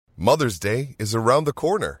Mother's Day is around the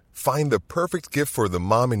corner. Find the perfect gift for the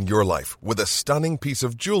mom in your life with a stunning piece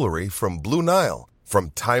of jewelry from Blue Nile.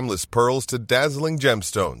 From timeless pearls to dazzling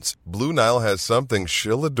gemstones, Blue Nile has something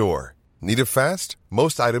she'll adore. Need it fast?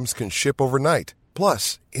 Most items can ship overnight.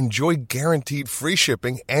 Plus, enjoy guaranteed free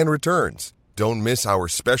shipping and returns. Don't miss our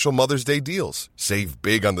special Mother's Day deals. Save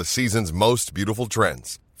big on the season's most beautiful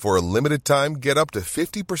trends. For a limited time, get up to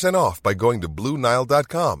 50% off by going to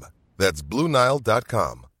BlueNile.com. That's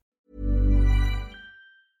BlueNile.com.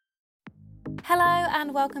 Hello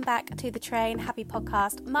and welcome back to the Train Happy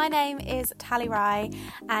podcast. My name is Tally Rye,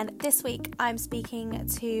 and this week I'm speaking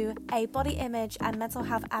to a body image and mental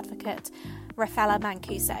health advocate, Raffaella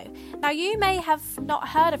Mancuso. Now, you may have not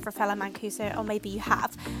heard of Raffaella Mancuso, or maybe you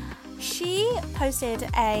have. She posted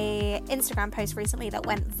a Instagram post recently that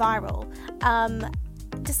went viral,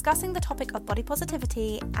 discussing the topic of body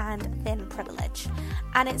positivity and thin privilege,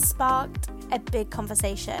 and it sparked a big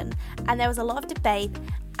conversation, and there was a lot of debate,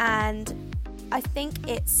 and I think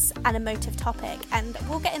it's an emotive topic, and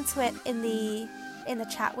we'll get into it in the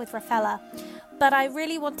chat with Raffaella. But I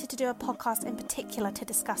really wanted to do a podcast in particular to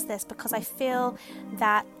discuss this because I feel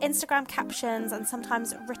that Instagram captions and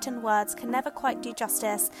sometimes written words can never quite do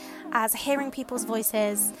justice as hearing people's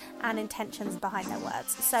voices and intentions behind their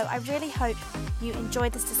words. So I really hope you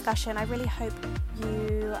enjoyed this discussion. I really hope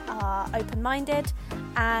you are open-minded,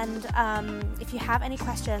 and if you have any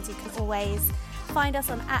questions, you can always find us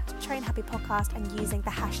on @TrainHappyPodcast and using the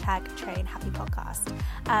hashtag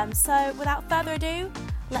TrainHappyPodcast. So without further ado,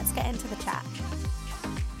 let's get into the chat.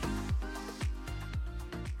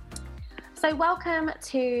 So welcome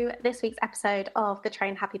to this week's episode of the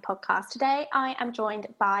Train Happy podcast. Today I am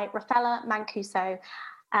joined by Raffaella Mancuso.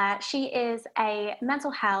 She is a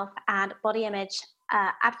mental health and body image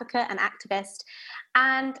advocate and activist,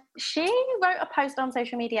 and she wrote a post on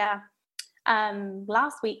social media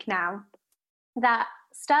last week now that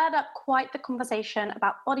stirred up quite the conversation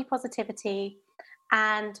about body positivity,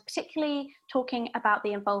 and particularly talking about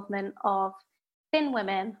the involvement of thin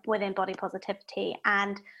women within body positivity.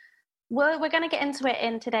 And we're going to get into it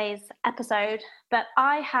in today's episode, but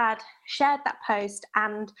I had shared that post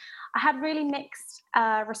and I had really mixed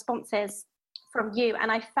responses from you, and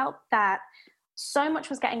I felt that so much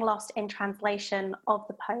was getting lost in translation of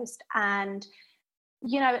the post. And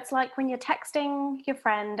you know, it's like when you're texting your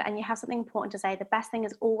friend and you have something important to say, the best thing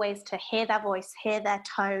is always to hear their voice, hear their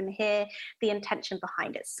tone, hear the intention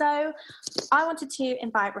behind it. So I wanted to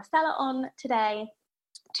invite Raffaella on today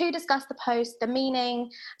to discuss the post, the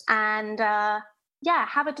meaning, and have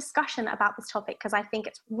a discussion about this topic because I think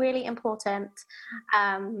it's really important.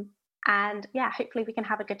 Hopefully we can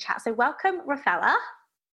have a good chat. So welcome, Raffaella.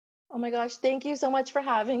 Oh my gosh, thank you so much for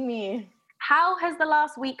having me. How has the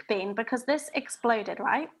last week been? Because this exploded,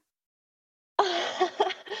 right?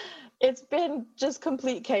 It's been just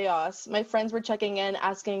complete chaos. My friends were checking in,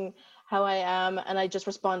 asking how I am, and I just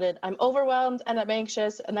responded, I'm overwhelmed and I'm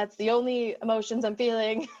anxious, and that's the only emotions I'm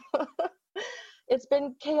feeling. It's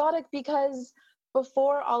been chaotic because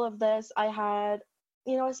before all of this, I had,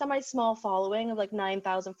 a semi-small following of like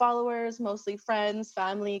 9,000 followers, mostly friends,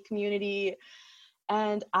 family, community,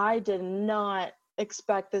 and I did not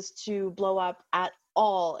expect this to blow up at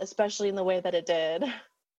all, especially in the way that it did.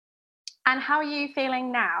 And how are you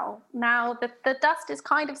feeling now? Now that the dust is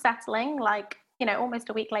kind of settling, like, almost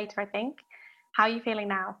a week later, I think. How are you feeling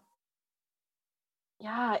now?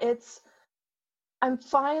 Yeah, I'm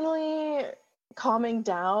finally calming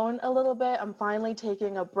down a little bit. I'm finally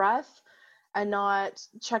taking a breath and not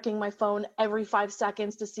checking my phone every 5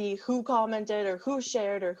 seconds to see who commented or who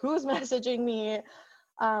shared or who's messaging me.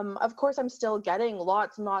 Of course, I'm still getting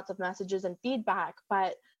lots and lots of messages and feedback,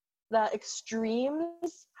 but the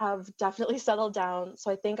extremes have definitely settled down.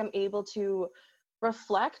 So I think I'm able to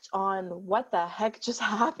reflect on what the heck just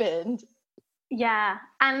happened. Yeah,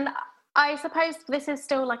 and I suppose this is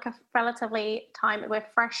still like a relatively time, we're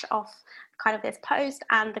fresh off kind of this post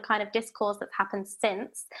and the kind of discourse that's happened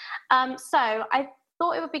since. So I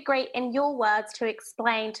thought it would be great in your words to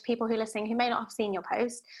explain to people who are listening who may not have seen your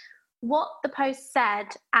post, what the post said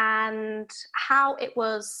and how it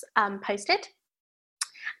was posted,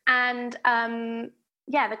 and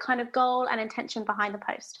the kind of goal and intention behind the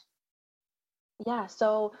post. Yeah,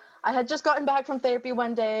 so I had just gotten back from therapy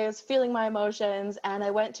one day, I was feeling my emotions, and I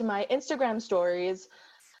went to my Instagram stories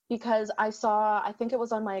because I saw, I think it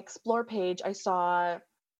was on my Explore page, I saw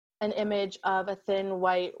an image of a thin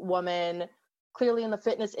white woman, clearly in the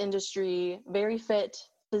fitness industry, very fit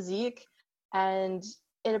physique, and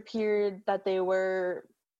it appeared that they were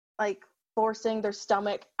like forcing their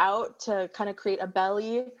stomach out to kind of create a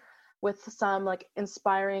belly with some like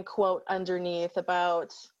inspiring quote underneath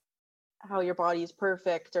about how your body is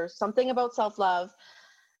perfect or something about self-love.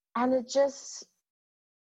 And it just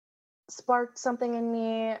sparked something in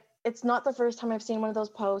me. It's not the first time I've seen one of those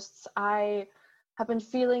posts. I have been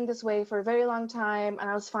feeling this way for a very long time, and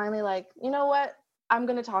I was finally like, you know what? I'm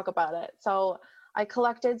going to talk about it. So I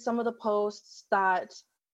collected some of the posts that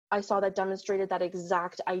I saw that demonstrated that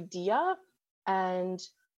exact idea and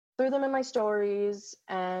threw them in my stories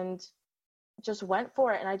and just went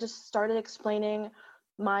for it. And I just started explaining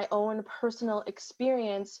my own personal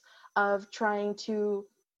experience of trying to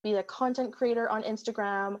be a content creator on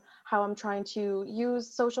Instagram, how I'm trying to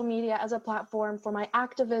use social media as a platform for my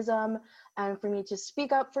activism and for me to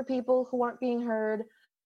speak up for people who aren't being heard,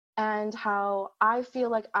 and how I feel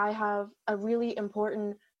like I have a really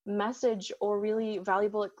important message or really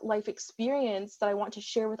valuable life experience that I want to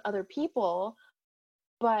share with other people,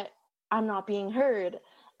 but I'm not being heard.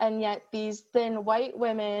 And yet these thin white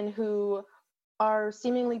women who are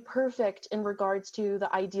seemingly perfect in regards to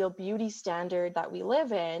the ideal beauty standard that we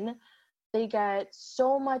live in, they get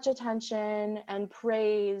so much attention and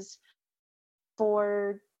praise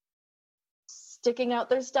for sticking out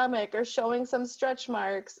their stomach or showing some stretch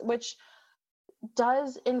marks, which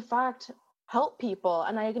does in fact help people.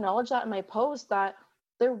 And I acknowledge that in my post, that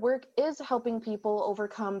their work is helping people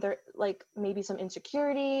overcome their, like, maybe some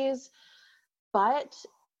insecurities, but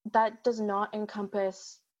that does not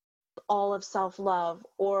encompass all of self-love,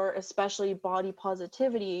 or especially body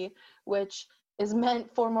positivity, which is meant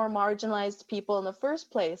for more marginalized people in the first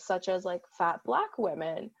place, such as like fat Black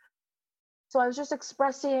women. So I was just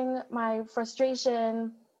expressing my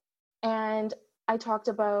frustration, and I talked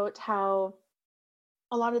about how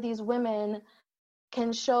a lot of these women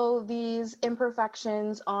can show these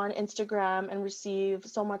imperfections on Instagram and receive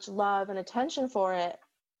so much love and attention for it.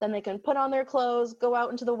 Then they can put on their clothes, go out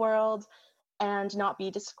into the world, and not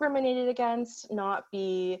be discriminated against, not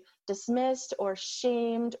be dismissed or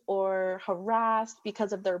shamed or harassed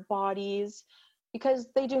because of their bodies, because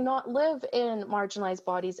they do not live in marginalized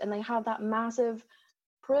bodies and they have that massive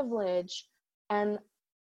privilege. And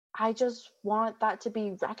I just want that to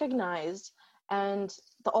be recognized. And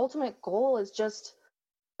the ultimate goal is just,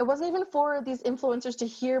 it wasn't even for these influencers to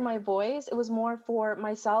hear my voice. It was more for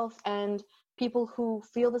myself and people who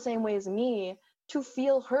feel the same way as me to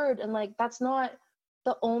feel heard. And like, that's not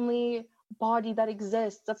the only body that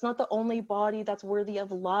exists. That's not the only body that's worthy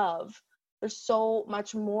of love. There's so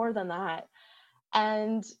much more than that.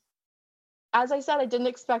 And as I said, I didn't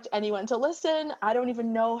expect anyone to listen. I don't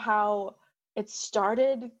even know how it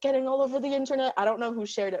started getting all over the internet. I don't know who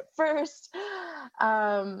shared it first.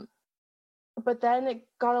 But then it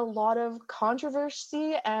got a lot of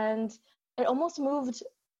controversy, and it almost moved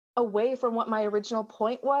away from what my original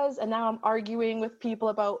point was. And now I'm arguing with people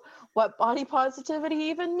about what body positivity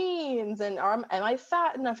even means, and am I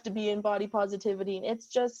fat enough to be in body positivity? And it's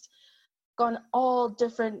just gone all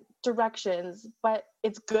different directions. But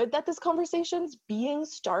it's good that this conversation's being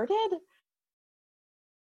started.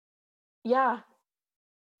 Yeah,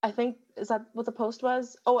 I think, is that what the post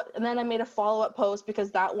was? Oh, and then I made a follow-up post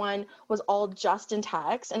because that one was all just in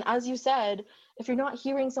text. And as you said, if you're not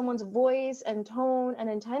hearing someone's voice and tone and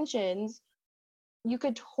intentions, you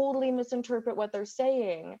could totally misinterpret what they're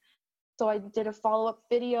saying. So I did a follow-up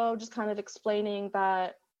video just kind of explaining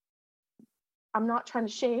that I'm not trying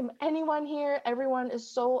to shame anyone here. Everyone is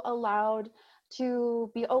so allowed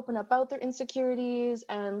to be open about their insecurities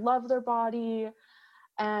and love their body.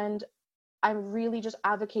 And I'm really just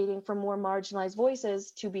advocating for more marginalized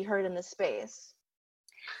voices to be heard in this space.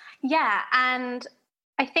 Yeah, and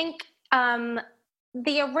I think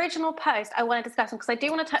the original post I want to discuss, because I do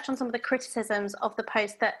want to touch on some of the criticisms of the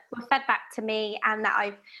post that were fed back to me and that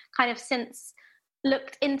I've kind of since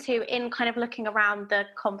looked into in kind of looking around the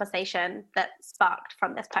conversation that sparked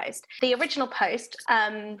from this post. The original post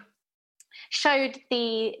showed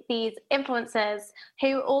these influencers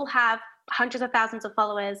who all have hundreds of thousands of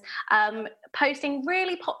followers, posting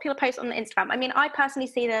really popular posts on Instagram. I mean, I personally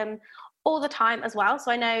see them all the time as well,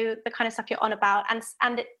 so I know the kind of stuff you're on about,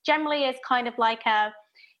 and it generally is kind of like a,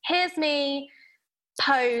 here's me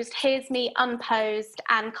posed, here's me unposed,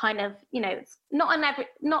 and kind of, you know,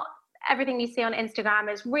 not everything you see on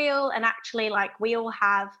Instagram is real, and actually, like, we all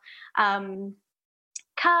have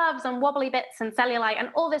curves and wobbly bits and cellulite and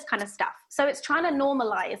all this kind of stuff. So it's trying to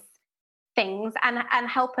normalize things and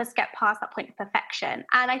help us get past that point of perfection.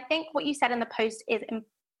 And I think what you said in the post is,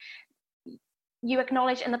 you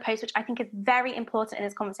acknowledge in the post, which I think is very important in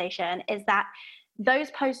this conversation, is that those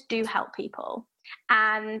posts do help people.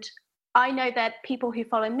 And I know that people who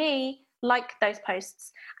follow me like those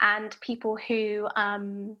posts, and people who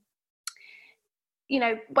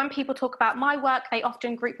when people talk about my work, they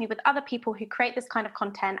often group me with other people who create this kind of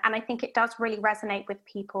content. And I think it does really resonate with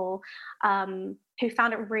people who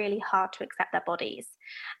found it really hard to accept their bodies.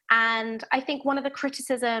 And I think one of the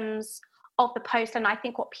criticisms of the post, and I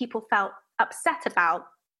think what people felt upset about,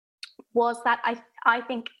 was that I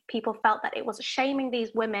think people felt that it was shaming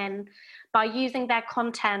these women by using their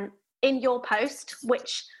content in your post,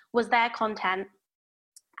 which was their content,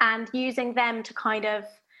 and using them to kind of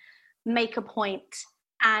make a point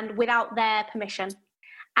and without their permission.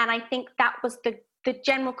 And I think that was the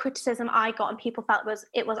general criticism I got, and people felt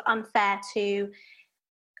it was unfair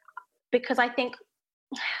because I think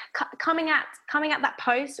coming at that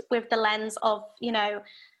post with the lens of,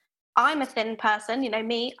 I'm a thin person,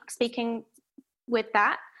 me speaking with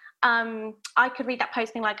that, I could read that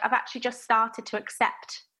post being like, I've actually just started to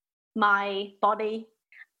accept my body,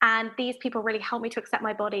 and these people really helped me to accept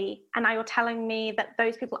my body, and now you're telling me that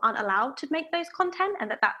those people aren't allowed to make those content and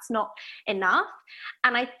that that's not enough.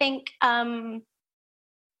 And I think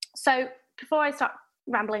so before I start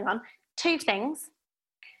rambling on, 2 things.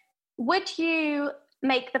 Would you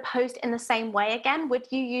make the post in the same way again? Would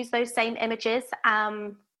you use those same images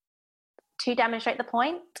to demonstrate the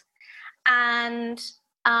point? And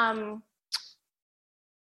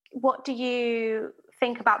what do you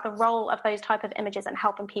think about the role of those type of images and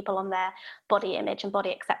helping people on their body image and body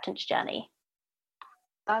acceptance journey?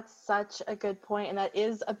 That's such a good point, and that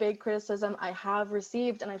is a big criticism I have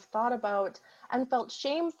received and I've thought about and felt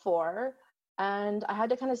shame for. And I had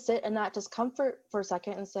to kind of sit in that discomfort for a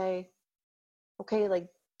second and say, okay, like,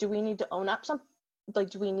 do we need to own up to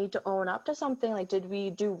something? Like, did we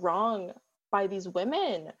do wrong by these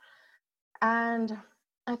women? And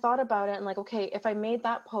I thought about it and like, okay, if I made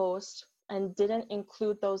that post and didn't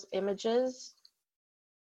include those images,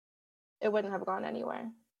 it wouldn't have gone anywhere,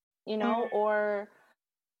 or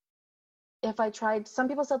if I tried, some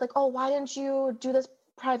people said like, oh, why didn't you do this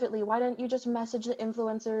privately? Why didn't you just message the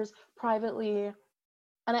influencers privately?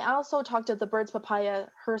 And I also talked to the Birds Papaya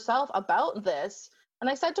herself about this. And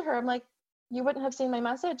I said to her, I'm like, you wouldn't have seen my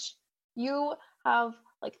message. You have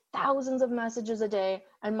like thousands of messages a day,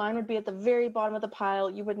 and mine would be at the very bottom of the pile.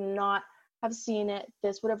 You would not have seen it.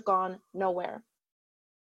 This would have gone nowhere.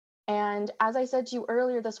 And as I said to you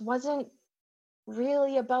earlier, this wasn't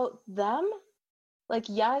really about them. Like,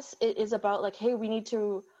 yes, it is about like, hey, we need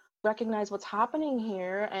to recognize what's happening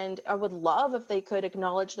here. And I would love if they could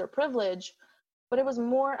acknowledge their privilege. But it was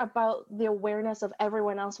more about the awareness of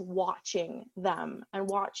everyone else watching them and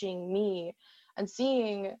watching me and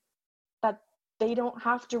seeing that they don't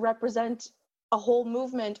have to represent a whole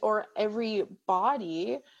movement or every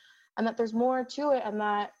body, and that there's more to it, and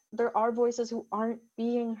that there are voices who aren't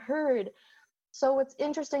being heard. So it's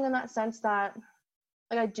interesting in that sense that,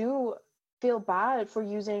 like, I do feel bad for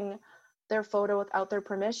using their photo without their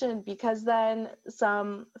permission, because then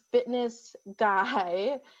some fitness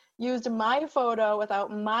guy used my photo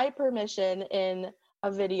without my permission in a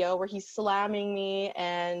video where he's slamming me,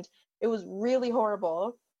 and it was really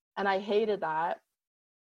horrible, and I hated that.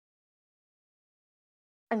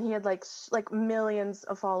 And he had like millions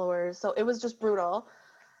of followers, so it was just brutal.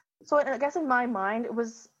 So I guess in my mind, it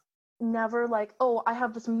was never like, oh, I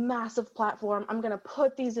have this massive platform, I'm gonna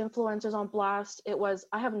put these influencers on blast. It was,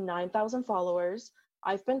 I have 9,000 followers,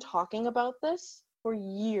 I've been talking about this for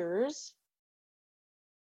years.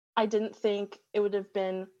 I didn't think it would have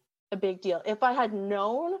been a big deal. If I had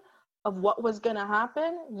known of what was gonna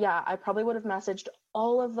happen, yeah, I probably would have messaged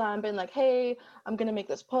all of them, been like, hey, I'm gonna make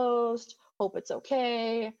this post, hope it's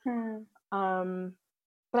okay.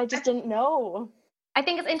 But I just didn't know. I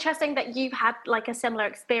think it's interesting that you've had like a similar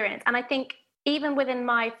experience. And I think even within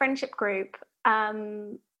my friendship group,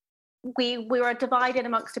 we were divided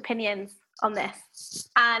amongst opinions on this.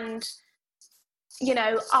 And,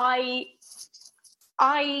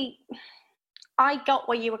 I got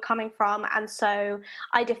where you were coming from. And so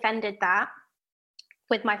I defended that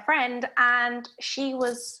with my friend, and she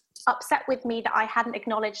was upset with me that I hadn't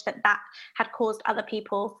acknowledged that had caused other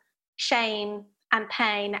people shame and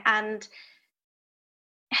pain. And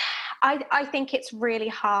I think it's really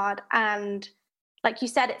hard. And like you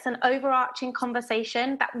said, it's an overarching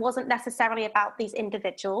conversation that wasn't necessarily about these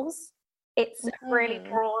individuals. It's really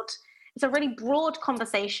broad. It's a really broad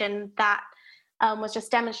conversation that was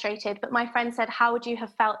just demonstrated. But my friend said, how would you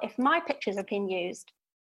have felt if my pictures had been used?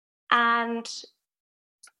 And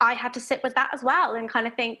I had to sit with that as well and kind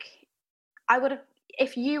of think, I would have,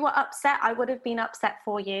 if you were upset, I would have been upset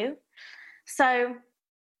for you. So,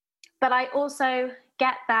 but I also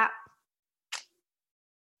get that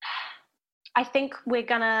I think we're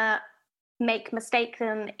going to make mistakes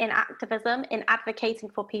in activism, in advocating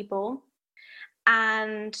for people.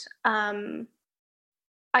 And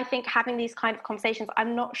I think having these kind of conversations,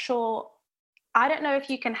 I'm not sure, I don't know if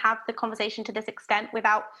you can have the conversation to this extent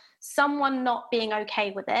without someone not being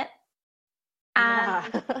okay with it.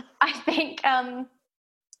 And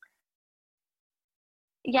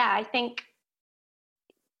Yeah.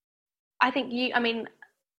 I think,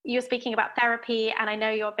 you're speaking about therapy, and I know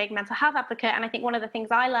you're a big mental health advocate. And I think one of the things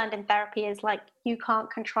I learned in therapy is, like, you can't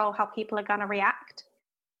control how people are going to react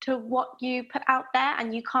to what you put out there,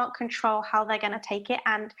 and you can't control how they're going to take it.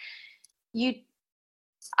 And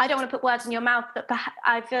I don't want to put words in your mouth, but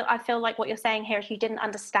I feel like what you're saying here is you didn't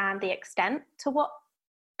understand the extent to what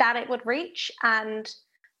that it would reach. And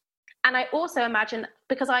I also imagine,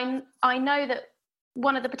 because I know that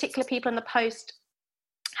one of the particular people in the post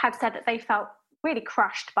had said that they felt really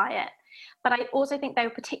crushed by it, but I also think they were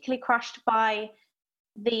particularly crushed by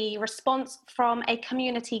the response from a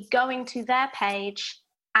community going to their page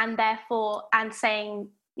and saying,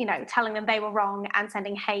 telling them they were wrong and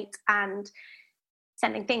sending hate and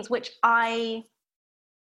sending things, which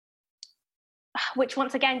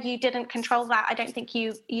once again, you didn't control that. I don't think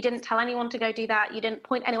you didn't tell anyone to go do that. You didn't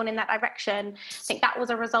point anyone in that direction. I think that was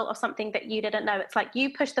a result of something that you didn't know. It's like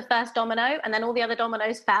you pushed the first domino and then all the other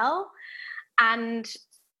dominoes fell. And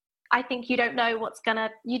I think you don't know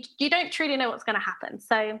you don't truly know what's going to happen.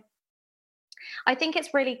 So I think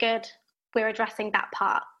it's really good we're addressing that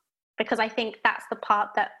part, because I think that's the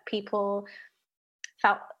part that people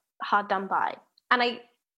felt hard done by. And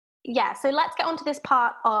so let's get on to this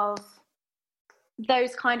part of that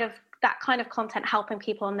kind of content helping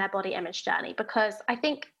people on their body image journey, because I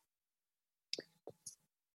think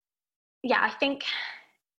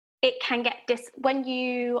it can get when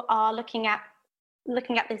you are looking at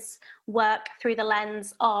this work through the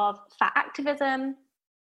lens of fat activism,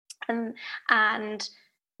 and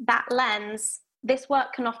that lens, this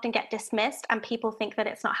work can often get dismissed and people think that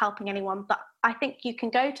it's not helping anyone. But I think you can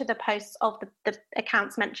go to the posts of the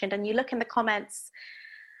accounts mentioned and you look in the comments,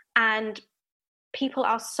 and people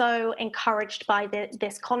are so encouraged by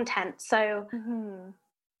this content. So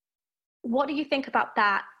what do you think about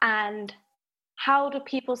that? And how do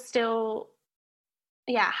people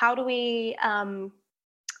how do we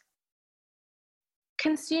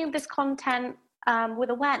consume this content with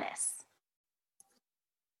awareness?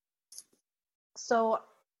 So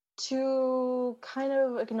to kind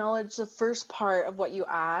of acknowledge the first part of what you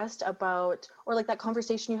asked about, or like that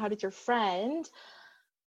conversation you had with your friend,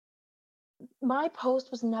 my post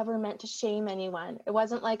was never meant to shame anyone. It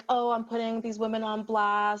wasn't like, oh, I'm putting these women on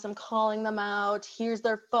blast, I'm calling them out, here's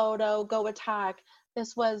their photo, go attack.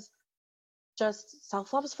 This was just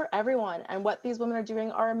self-love is for everyone, and what these women are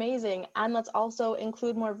doing are amazing, and let's also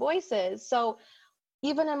include more voices. So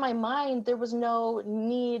even in my mind, there was no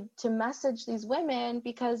need to message these women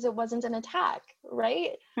because it wasn't an attack,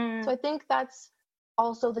 right? So I think that's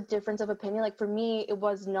also the difference of opinion. Like for me, it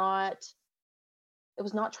was not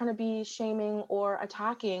trying to be shaming or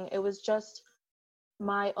attacking. It was just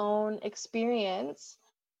my own experience.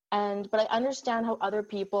 But I understand how other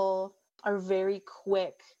people are very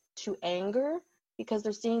quick to anger because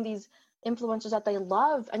they're seeing these influencers that they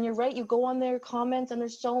love. And you're right, you go on their comments and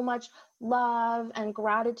there's so much love and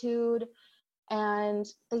gratitude, and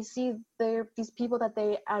they see these people that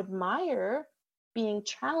they admire being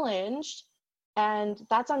challenged, and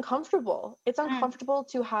that's uncomfortable. It's uncomfortable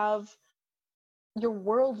to have your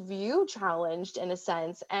worldview challenged in a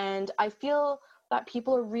sense. And I feel that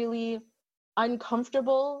people are really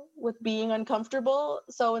uncomfortable with being uncomfortable.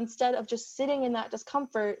 So instead of just sitting in that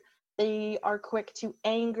discomfort, they are quick to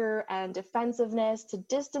anger and defensiveness, to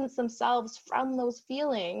distance themselves from those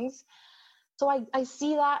feelings. So I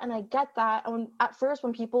see that and I get that. And at first,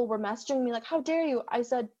 when people were messaging me like, how dare you? I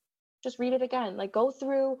said, just read it again. Like, go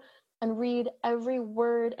through and read every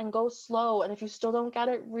word and go slow. And if you still don't get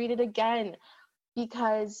it, read it again.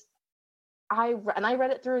 Because I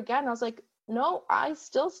read it through again. And I was like, no, I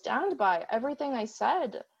still stand by everything I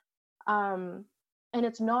said. And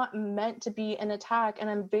it's not meant to be an attack.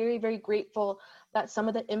 And I'm very, very grateful that some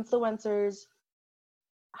of the influencers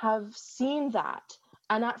have seen that.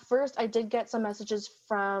 And at first, I did get some messages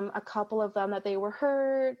from a couple of them that they were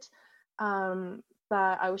hurt, that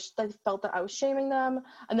I felt that I was shaming them.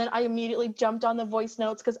 And then I immediately jumped on the voice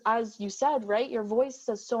notes because, as you said, right, your voice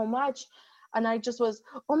says so much. And I just was,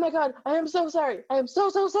 oh my God, I am so sorry. I am so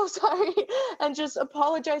sorry. And just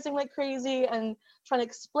apologizing like crazy and trying to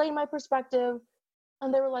explain my perspective.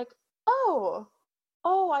 And they were like, oh,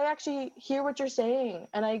 I actually hear what you're saying.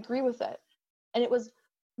 And I agree with it. And it was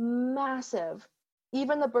massive.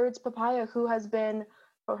 Even the Birds Papaya, who has been,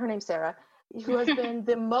 her name's Sarah, who has been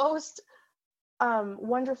the most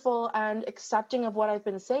wonderful and accepting of what I've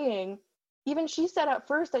been saying. Even she said at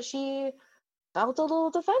first that she felt a little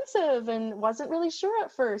defensive and wasn't really sure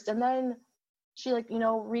at first. And then she like,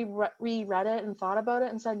 reread it and thought about it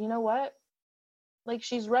and said, you know what? Like,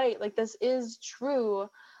 she's right. Like, this is true.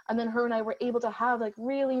 And then her and I were able to have like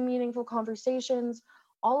really meaningful conversations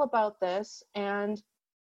all about this. And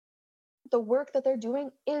the work that they're doing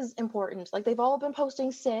is important. Like, they've all been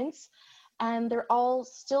posting since, and they're all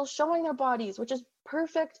still showing their bodies, which is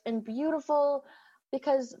perfect and beautiful,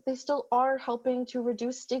 because they still are helping to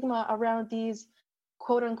reduce stigma around these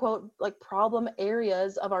quote unquote like problem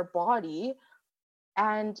areas of our body.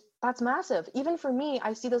 And that's massive. Even for me,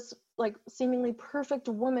 I see this like seemingly perfect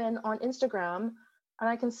woman on Instagram, and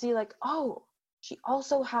I can see like, oh, she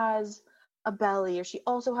also has a belly, or she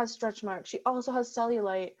also has stretch marks, she also has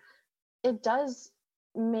cellulite. It does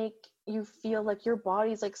make you feel like your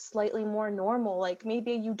body's like slightly more normal. Like,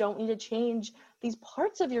 maybe you don't need to change these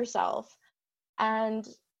parts of yourself. And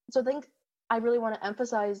so I think I really want to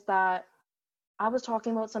emphasize that I was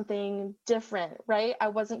talking about something different, right? I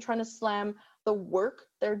wasn't trying to slam the work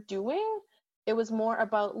they're doing. It was more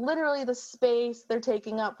about literally the space they're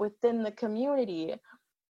taking up within the community.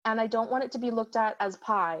 And I don't want it to be looked at as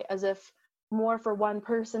pie, as if more for one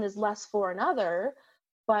person is less for another,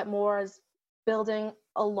 but more as building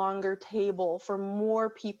a longer table for more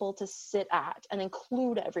people to sit at and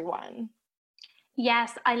include everyone.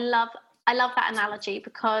 Yes, I love that analogy,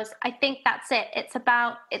 because I think that's it.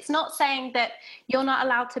 It's not saying that you're not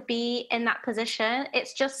allowed to be in that position.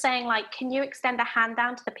 It's just saying, like, can you extend a hand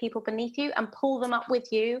down to the people beneath you and pull them up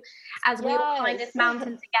with you as we all climb this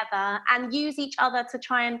mountain together, and use each other to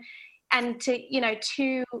try and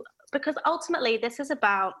to because ultimately this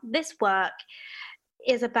work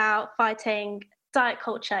is about fighting diet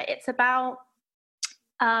culture. It's about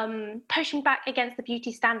pushing back against the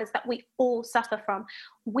beauty standards that we all suffer from.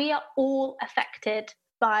 We are all affected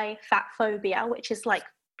by fat phobia, which is like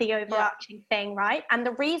the overarching thing, right? And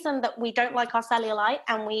the reason that we don't like our cellulite,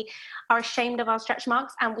 and we are ashamed of our stretch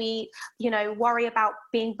marks, and we, worry about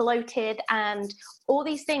being bloated and all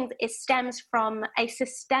these things, it stems from a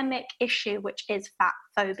systemic issue, which is fat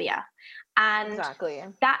phobia. And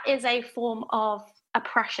that is a form of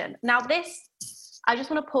oppression. Now I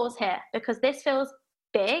just want to pause here, because this feels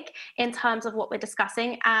big in terms of what we're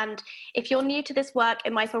discussing. And if you're new to this work,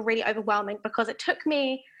 it might feel really overwhelming, because it took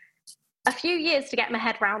me a few years to get my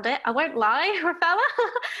head around it. I won't lie, Rafaela.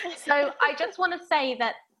 So I just want to say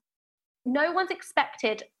that no one's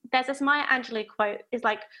expected. There's this Maya Angelou quote, is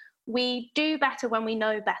like, we do better when we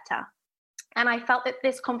know better. And I felt that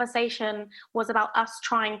this conversation was about us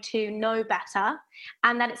trying to know better,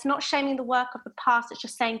 and that it's not shaming the work of the past. It's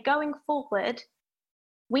just saying, going forward,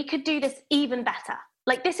 we could do this even better.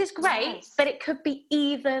 Like, this is great, but it could be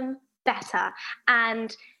even better.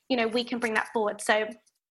 And, we can bring that forward. So,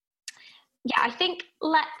 yeah, I think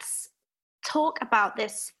let's talk about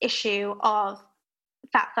this issue of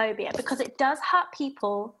fat phobia, because it does hurt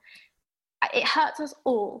people. It hurts us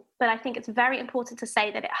all, but I think it's very important to say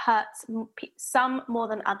that it hurts some more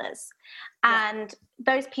than others. And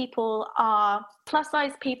those people are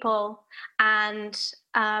plus-size people, and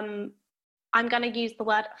I'm going to use the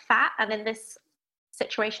word fat, and in this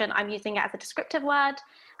situation, I'm using it as a descriptive word,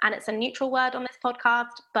 and it's a neutral word on this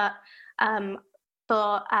podcast, but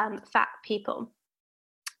for fat people.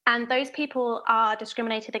 And those people are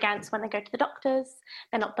discriminated against when they go to the doctors.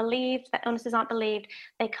 They're not believed. Their illnesses aren't believed.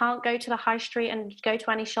 They can't go to the high street and go to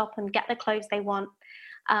any shop and get the clothes they want.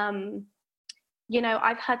 I've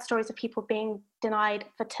heard stories of people being denied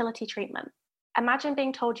fertility treatment. Imagine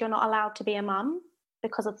being told you're not allowed to be a mum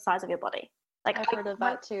because of the size of your body. Like, I've heard of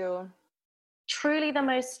that too. Truly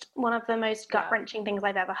one of the most gut-wrenching things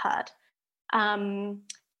I've ever heard.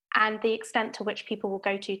 And the extent to which people will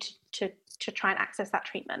go to try and access that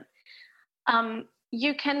treatment.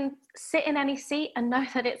 You can sit in any seat and know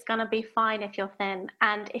that it's going to be fine if you're thin.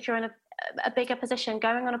 And if you're in a bigger position,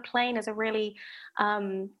 going on a plane is a really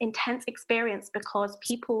intense experience, because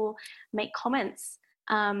people make comments.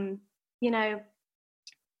 A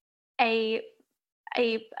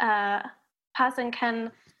person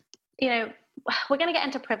can, we're going to get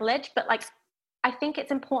into privilege, but like, I think it's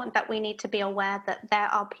important that we need to be aware that there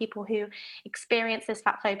are people who experience this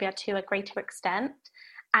fat phobia to a greater extent,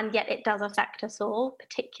 and yet it does affect us all,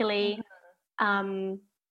 particularly,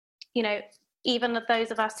 even of those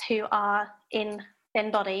of us who are in thin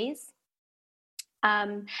bodies.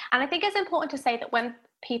 And I think it's important to say that when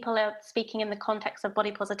people are speaking in the context of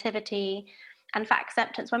body positivity, and fat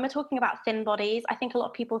acceptance, when we're talking about thin bodies, I think a lot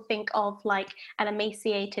of people think of like an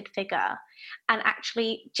emaciated figure, and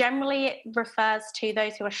actually generally it refers to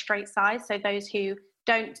those who are straight size, so those who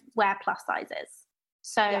don't wear plus sizes.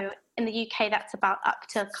 So in the UK, that's about up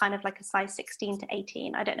to kind of like a size 16 to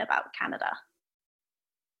 18. I don't know about Canada.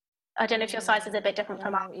 I don't know if your size is a bit different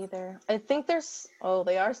from ours. Either. I think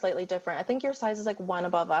they are slightly different. I think your size is like one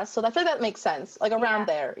above us. So I feel like that makes sense. Like around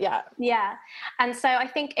there. Yeah. Yeah. And so I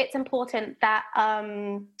think it's important that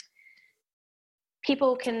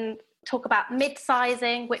people can talk about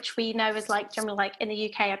mid-sizing, which we know is like generally like in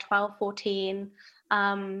the UK are 12, 14.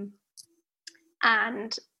 And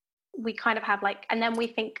we kind of have like, and then we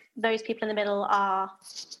think those people in the middle are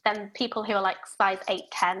then people who are like size 8,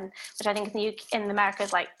 10, which I think in America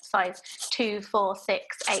is like size 2, 4,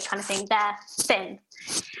 6, 8 kind of thing. They're thin.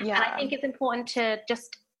 Yeah. And I think it's important to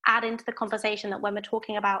just add into the conversation that when we're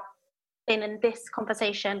talking about thin in this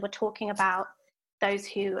conversation, we're talking about those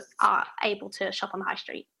who are able to shop on the high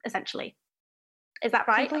street, essentially. Is that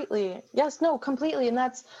right? Completely. Yes, no, completely. And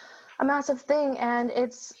that's a massive thing. And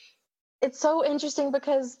it's so interesting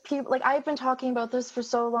because people, like, I've been talking about this for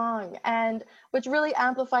so long, and which really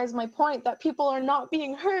amplifies my point that people are not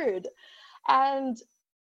being heard. And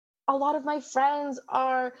a lot of my friends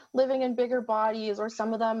are living in bigger bodies, or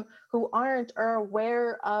some of them who aren't are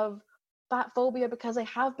aware of fat phobia because I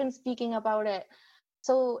have been speaking about it.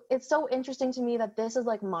 So it's so interesting to me that this is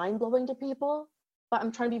like mind-blowing to people, but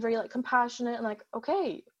I'm trying to be very like compassionate and like,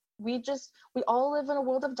 okay, we all live in a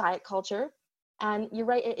world of diet culture. And you're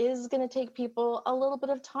right, it is going to take people a little bit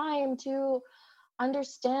of time to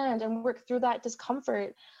understand and work through that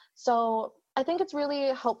discomfort. So I think it's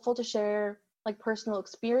really helpful to share like personal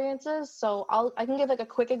experiences. So I can give like a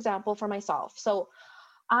quick example for myself. So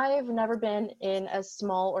I've never been in a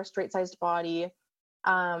small or straight-sized body.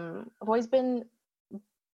 I've always been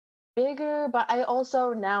bigger, but I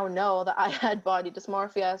also now know that I had body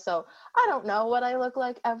dysmorphia. So I don't know what I look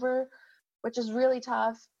like ever, which is really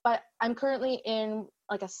tough. But I'm currently in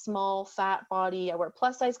like a small fat body. I wear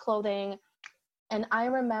plus size clothing. And I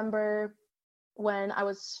remember when I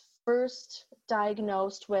was first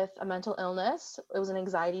diagnosed with a mental illness, it was an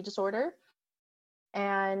anxiety disorder.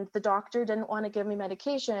 And the doctor didn't want to give me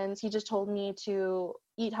medications. He just told me to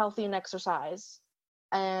eat healthy and exercise.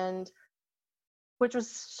 And which was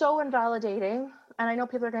so invalidating. And I know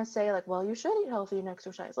people are going to say like, well, you should eat healthy and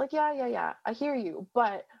exercise. Like, yeah, I hear you.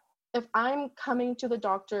 But if I'm coming to the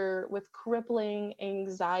doctor with crippling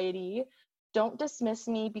anxiety, don't dismiss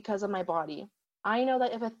me because of my body. I know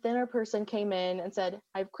that if a thinner person came in and said,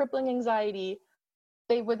 I have crippling anxiety,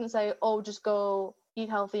 they wouldn't say, oh, just go eat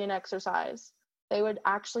healthy and exercise. They would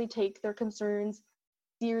actually take their concerns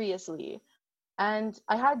seriously. And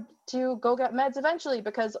I had to go get meds eventually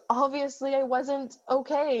because obviously I wasn't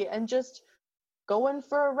okay, and just going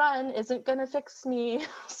for a run isn't going to fix me.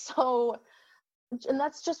 So, and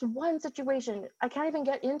that's just one situation. I can't even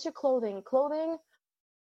get into clothing.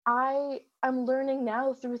 I'm learning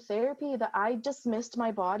now through therapy that I dismissed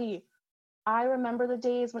my body. I remember the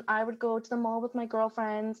days when I would go to the mall with my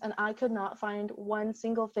girlfriends and I could not find one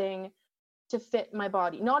single thing to fit my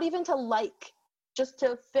body, not even to like, just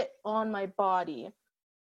to fit on my body.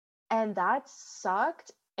 And that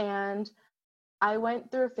sucked. And I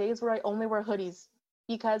went through a phase where I only wear hoodies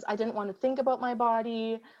because I didn't want to think about my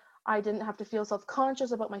body. I didn't have to feel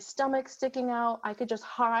self-conscious about my stomach sticking out. I could just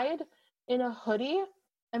hide in a hoodie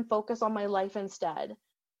and focus on my life instead.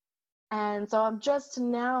 And so I'm just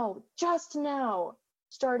now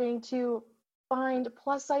starting to find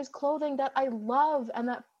plus size clothing that I love and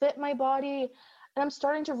that fit my body. And I'm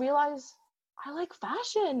starting to realize I like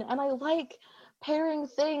fashion and I like pairing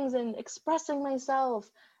things and expressing myself.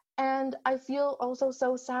 And I feel also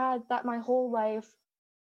so sad that my whole life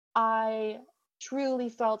I truly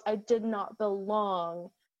felt I did not belong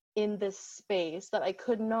in this space, that I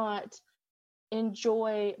could not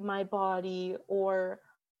enjoy my body, or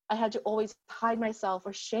I had to always hide myself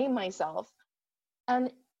or shame myself.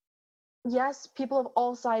 And yes, people of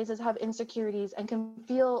all sizes have insecurities and can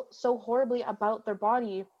feel so horribly about their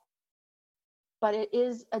body, but it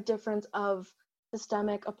is a difference of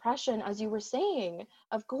systemic oppression, as you were saying,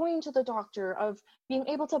 of going to the doctor, of being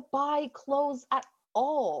able to buy clothes at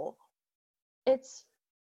all. It's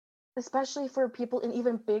especially for people in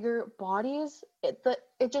even bigger bodies,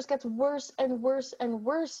 it just gets worse and worse and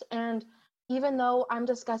worse. And even though I'm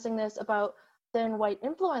discussing this about thin white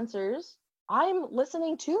influencers, I'm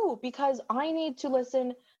listening too, because I need to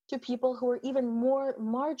listen to people who are even more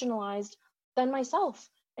marginalized than myself,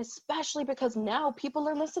 especially because now people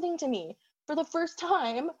are listening to me. For the first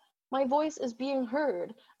time, my voice is being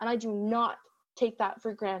heard, and I do not take that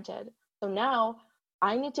for granted. So now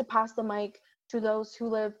I need to pass the mic to those who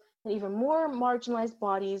live in even more marginalized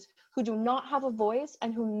bodies, who do not have a voice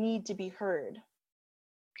and who need to be heard.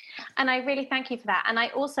 And I really thank you for that. And I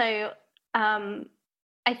also,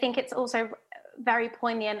 I think it's also very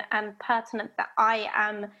poignant and pertinent that I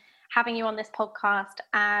am having you on this podcast,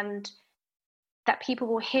 and that people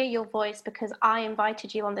will hear your voice because I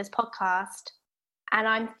invited you on this podcast, and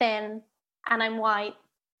I'm thin and I'm white,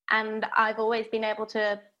 and I've always been able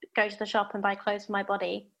to go to the shop and buy clothes for my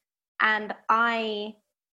body. And I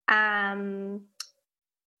am,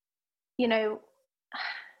 you know,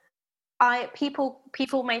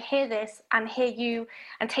 people may hear this and hear you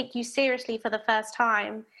and take you seriously for the first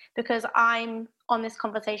time because I'm on this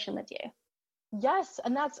conversation with you. Yes,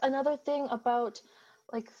 and that's another thing about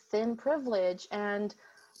like thin privilege, and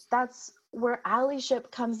that's where allyship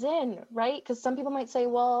comes in, right? Because some people might say,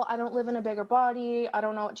 well, I don't live in a bigger body, I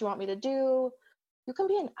don't know what you want me to do. You can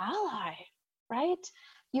be an ally, right?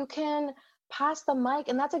 You can pass the mic,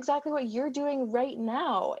 and that's exactly what you're doing right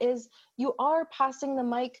now, is you are passing the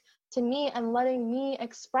mic to me and letting me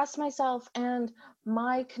express myself and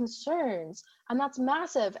my concerns, and that's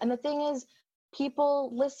massive. And the thing is, people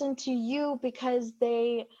listen to you because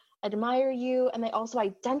they admire you and they also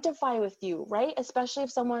identify with you, right? Especially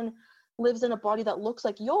if someone lives in a body that looks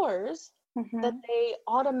like yours, that they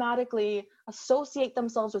automatically associate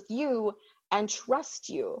themselves with you and trust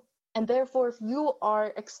you. And therefore, if you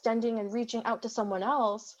are extending and reaching out to someone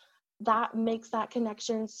else, that makes that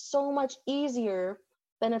connection so much easier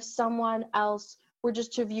than if someone else were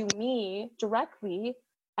just to view me directly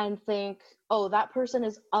and think, oh, that person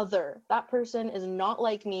is other. That person is not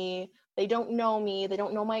like me. They don't know me. They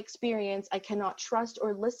don't know my experience. I cannot trust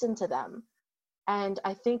or listen to them. And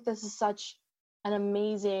I think this is such an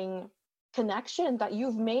amazing connection that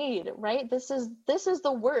you've made, right? This is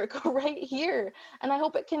the work right here. And I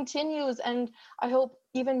hope it continues. And I hope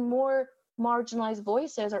even more marginalized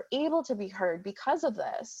voices are able to be heard because of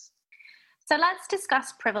this. So let's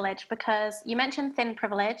discuss privilege, because you mentioned thin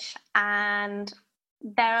privilege, and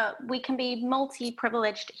we can be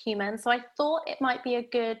multi-privileged humans. So I thought it might be a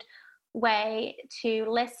good way to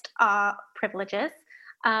list our privileges.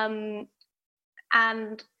 And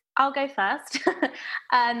I'll go first.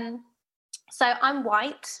 So I'm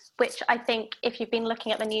white, which I think if you've been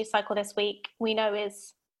looking at the news cycle this week, we know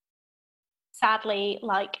is sadly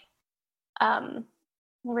like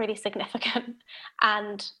really significant.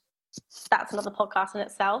 And that's another podcast in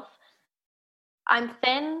itself. I'm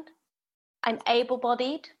thin, I'm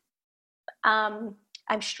able-bodied, I'm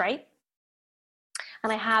straight,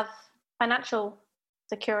 and I have financial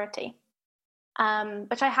security,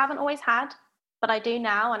 which I haven't always had, but I do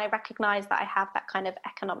now, and I recognize that I have that kind of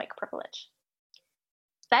economic privilege.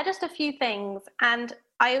 They're just a few things, and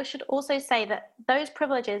I should also say that those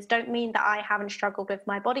privileges don't mean that I haven't struggled with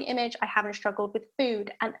my body image, I haven't struggled with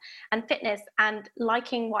food and fitness and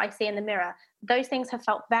liking what I see in the mirror. Those things have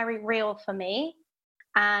felt very real for me,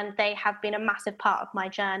 and they have been a massive part of my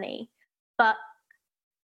journey. But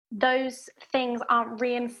those things aren't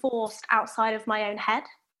reinforced outside of my own head.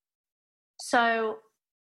 So,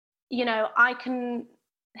 you know, I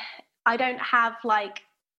don't have like,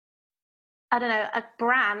 I don't know, a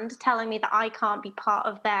brand telling me that I can't be part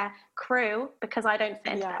of their crew because I don't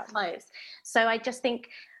fit into their clothes. So I just think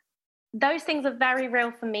those things are very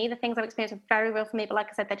real for me. The things I've experienced are very real for me. But like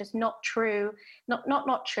I said, they're just not true.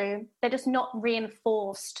 Not true. They're just not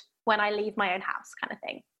reinforced when I leave my own house, kind of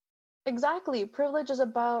thing. Exactly. Privilege is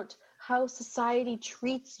about how society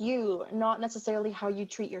treats you, not necessarily how you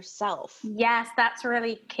treat yourself. Yes, that's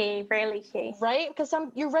really key, Right? Because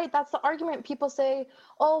you're right, that's the argument. People say,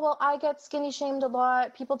 oh, well, I get skinny shamed a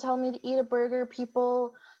lot. People tell me to eat a burger.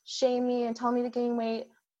 People shame me and tell me to gain weight.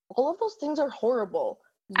 All of those things are horrible.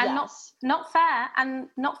 And yes. not fair, and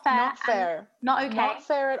not fair. Not fair. And not okay. Not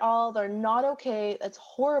fair at all. They're not okay. It's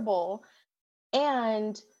horrible.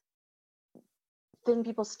 And then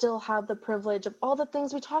people still have the privilege of all the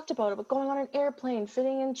things we talked about going on an airplane,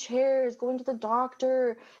 fitting in chairs, going to the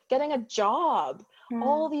doctor, getting a job,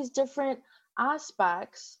 all these different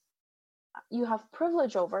aspects you have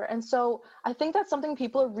privilege over. And so I think that's something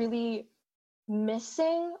people are really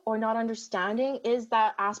missing or not understanding, is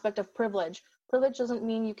that aspect of privilege. Privilege doesn't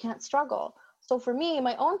mean you can't struggle. So for me,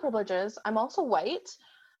 my own privileges, I'm also white.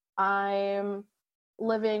 I'm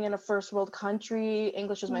living in a first world country.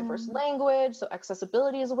 English is my first language, so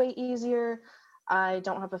accessibility is way easier. I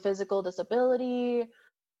don't have a physical disability.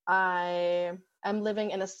 I am living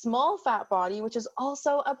in a small fat body, which is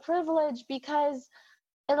also a privilege because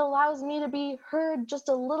it allows me to be heard just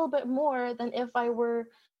a little bit more than if I were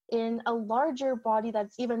in a larger body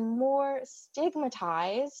that's even more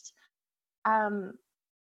stigmatized And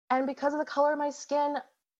because of the color of my skin,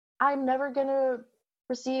 I'm never going to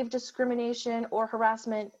receive discrimination or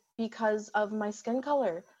harassment because of my skin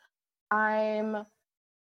color.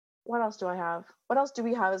 What else do I have? What else do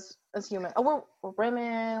we have as human? Oh, we're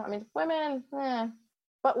women. I mean, women,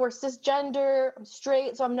 but we're cisgender, I'm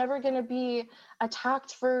straight, so I'm never going to be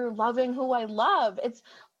attacked for loving who I love. It's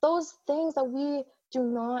those things that we do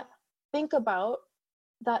not think about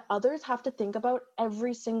that others have to think about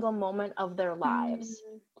every single moment of their lives.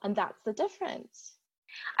 And that's the difference.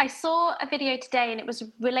 I saw a video today and it was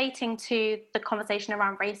relating to the conversation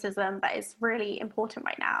around racism that is really important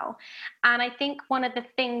right now. And I think one of the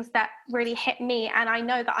things that really hit me, and I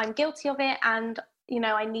know that I'm guilty of it and,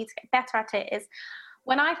 I need to get better at it, is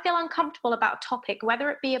when I feel uncomfortable about a topic, whether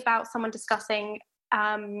it be about someone discussing,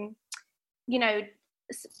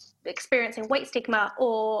 experiencing weight stigma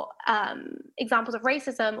or examples of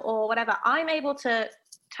racism or whatever, I'm able to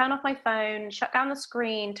turn off my phone, shut down the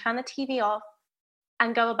screen, turn the TV off,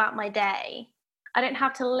 and go about my day. I don't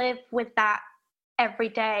have to live with that every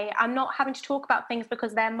day. I'm not having to talk about things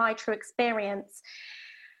because they're my true experience.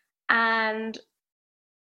 And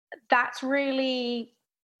that's really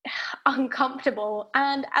uncomfortable.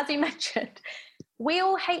 And as you mentioned, we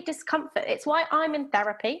all hate discomfort. It's why I'm in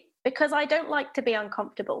therapy, because I don't like to be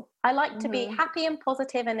uncomfortable. I like to be happy and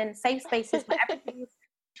positive and in safe spaces where everything's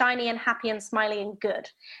shiny and happy and smiley and good.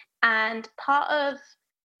 And part of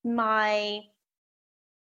my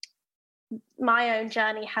own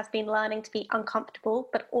journey has been learning to be uncomfortable,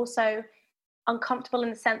 but also uncomfortable in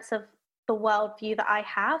the sense of the worldview that I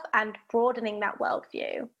have and broadening that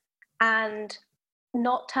worldview and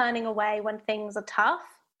not turning away when things are tough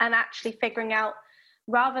and actually figuring out,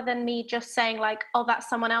 rather than me just saying like, oh, that's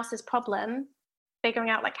someone else's problem, figuring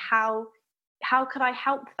out like how could I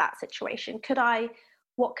help that situation?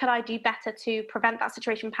 What could I do better to prevent that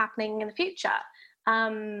situation from happening in the future?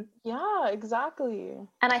 Yeah, exactly.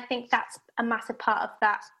 And I think that's a massive part of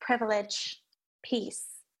that privilege piece.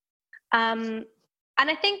 And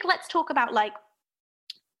I think let's talk about like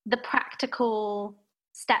the practical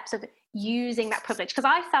steps of using that privilege, because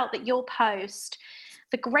I felt that your post,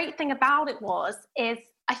 the great thing about it is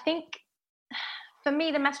I think for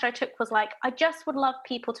me the message I took was like, I just would love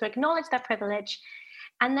people to acknowledge their privilege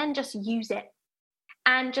and then just use it.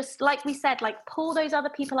 And just like we said, like pull those other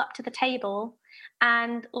people up to the table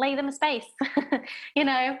and lay them a space, serve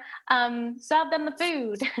them the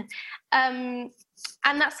food. And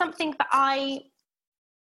that's something that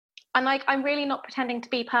I'm really not pretending to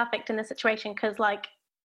be perfect in this situation, because like,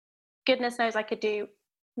 goodness knows I could do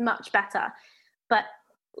much better. But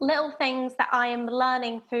little things that I am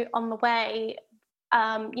learning through on the way,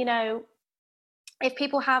 if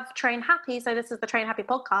people have Train Happy, so this is the Train Happy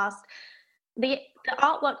podcast, the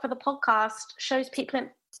artwork for the podcast shows people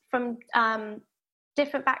from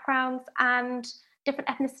different backgrounds and different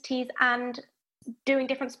ethnicities and doing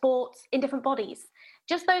different sports in different bodies.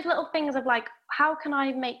 Just those little things of like, how can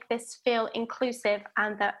I make this feel inclusive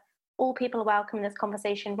and that all people are welcome in this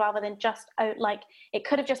conversation, rather than just like it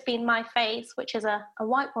could have just been my face, which is a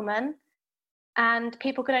white woman, and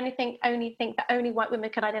people could only think that only white women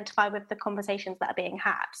could identify with the conversations that are being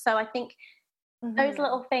had. So I think those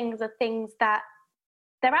little things are things that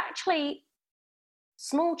they're actually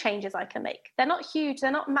small changes I can make. They're not huge, they're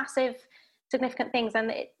not massive, significant things.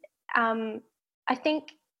 And I think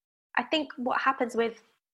what happens with,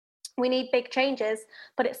 we need big changes,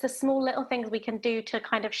 but it's the small little things we can do to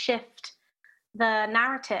kind of shift the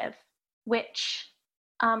narrative, which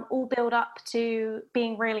all build up to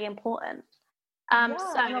being really important. And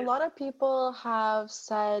a lot of people have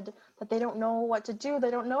said that they don't know what to do.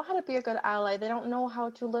 They don't know how to be a good ally. They don't know how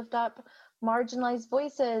to lift up marginalized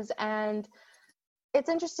voices. And it's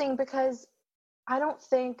interesting because I don't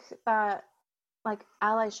think that like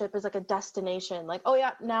allyship is like a destination. Like, oh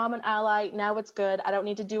yeah, now I'm an ally. Now it's good. I don't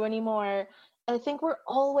need to do anymore. I think we're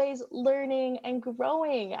always learning and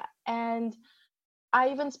growing. And I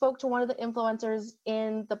even spoke to one of the influencers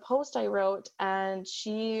in the post I wrote, and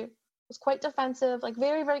she was quite defensive, like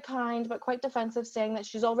very, very kind, but quite defensive, saying that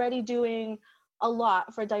she's already doing a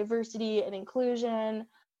lot for diversity and inclusion.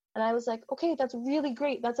 And I was like, okay, that's really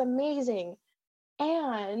great. That's amazing.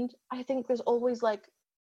 And I think there's always like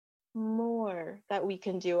more that we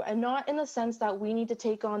can do, and not in the sense that we need to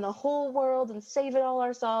take on the whole world and save it all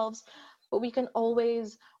ourselves, but we can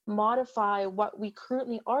always modify what we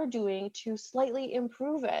currently are doing to slightly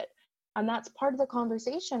improve it. And that's part of the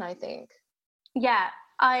conversation, I think. Yeah,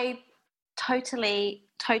 I totally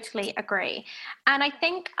agree. And I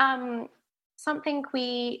think something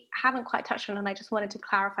we haven't quite touched on, and I just wanted to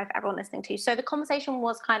clarify for everyone listening too. So the conversation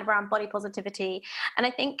was kind of around body positivity. And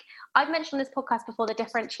I think I've mentioned on this podcast before the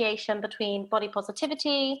differentiation between body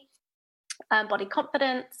positivity, body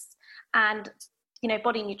confidence, and, you know,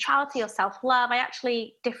 body neutrality or self-love. I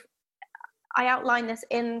outline this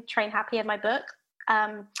in Train Happy in my book.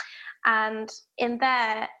 And in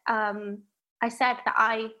there, I said that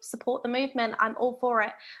I support the movement. I'm all for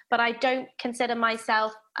it, but I don't consider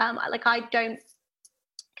myself I don't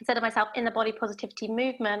consider myself in the body positivity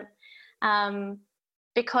movement,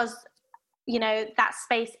 because, you know, that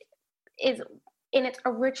space is in its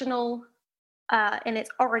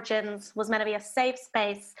origins was meant to be a safe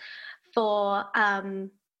space for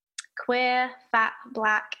queer, fat,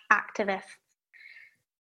 Black activists.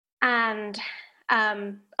 And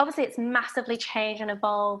obviously it's massively changed and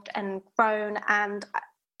evolved and grown. And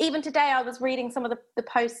even today I was reading some of the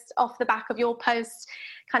posts off the back of your post,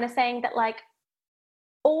 kind of saying that, like,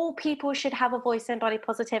 all people should have a voice in body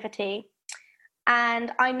positivity.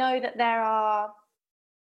 And I know that there are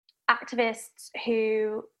activists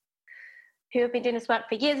who have been doing this work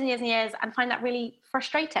for years and years and years and find that really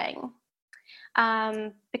frustrating,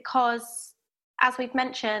 because, as we've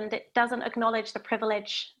mentioned, it doesn't acknowledge the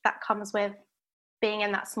privilege that comes with being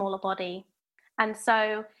in that smaller body. And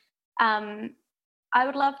so I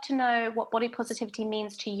would love to know what body positivity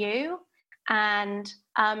means to you, and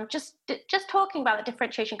just talking about the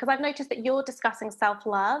differentiation, because I've noticed that you're discussing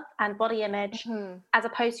self-love and body image as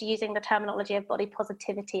opposed to using the terminology of body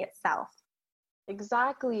positivity itself.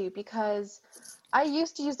 Exactly, because I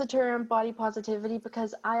used to use the term body positivity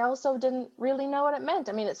because I also didn't really know what it meant.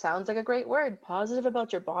 I mean, it sounds like a great word, positive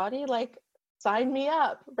about your body, like, sign me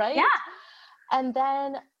up, right? Yeah. And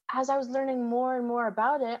then as I was learning more and more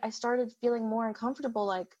about it, I started feeling more uncomfortable,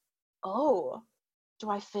 like, oh, do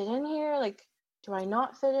I fit in here? Like, do I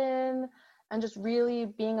not fit in? And just really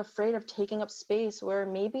being afraid of taking up space where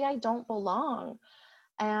maybe I don't belong.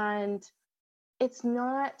 And it's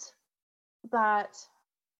not that,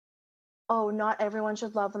 oh, not everyone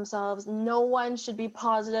should love themselves. No one should be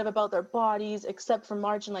positive about their bodies except for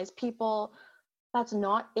marginalized people. That's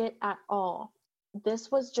not it at all.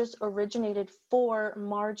 This was just originated for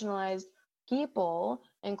marginalized people,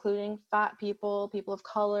 including fat people, people of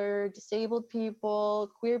color, disabled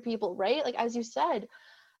people, queer people, right? Like, as you said.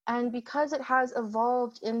 And because it has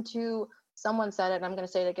evolved into, someone said it, and I'm going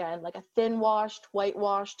to say it again, like a thin-washed,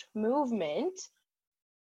 whitewashed movement.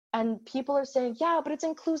 And people are saying, yeah, but it's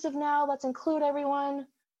inclusive now. Let's include everyone.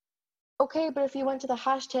 Okay, but if you went to the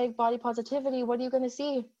hashtag body positivity, what are you going to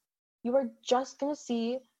see? You are just going to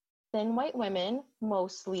see thin white women,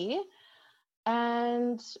 mostly.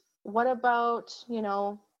 And what about, you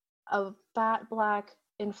know, a fat Black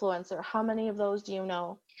influencer? How many of those do you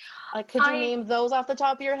know? Could you name those off the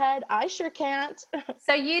top of your head? I sure can't.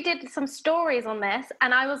 So you did some stories on this,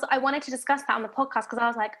 and I wanted to discuss that on the podcast because I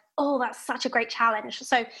was like, oh, that's such a great challenge.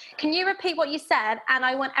 So can you repeat what you said? And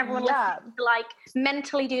I want everyone listening to, like,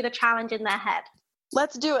 mentally do the challenge in their head.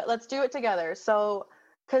 Let's do it. Let's do it together. So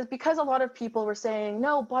because a lot of people were saying,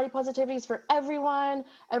 no, body positivity is for everyone.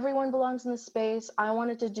 Everyone belongs in this space. I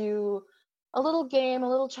wanted to do a little game, a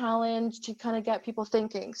little challenge to kind of get people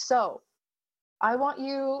thinking. So I want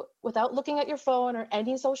you, without looking at your phone or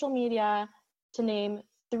any social media, to name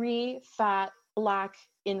 3 fat Black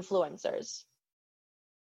influencers.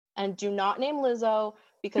 And do not name Lizzo,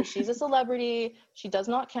 because she's a celebrity. She does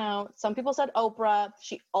not count. Some people said Oprah.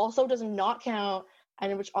 She also does not count,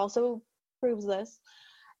 and which also proves this.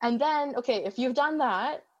 And then, okay, if you've done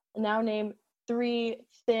that, now name 3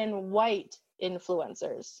 thin white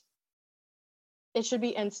influencers. It should be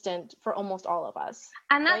instant for almost all of us.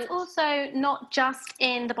 And that's also not just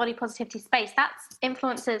in the body positivity space. That's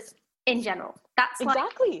influencers in general. That's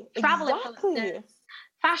exactly like travel influencers,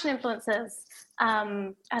 fashion influencers.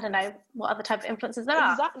 I don't know what other type of influencers there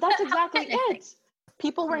are. That's exactly it.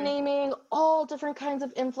 People were naming all different kinds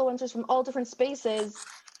of influencers from all different spaces.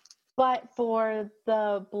 But for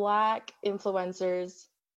the Black influencers,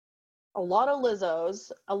 a lot of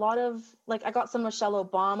Lizzos, a lot of, like, I got some Michelle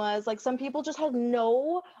Obamas, like, some people just had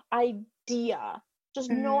no idea,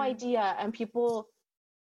 no idea. And people,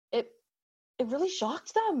 it really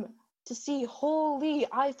shocked them to see, holy,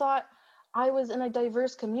 I thought I was in a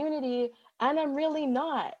diverse community and I'm really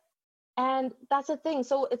not. And that's the thing.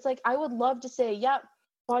 So it's like, I would love to say, yep,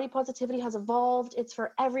 body positivity has evolved. It's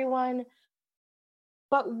for everyone.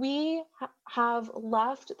 But we have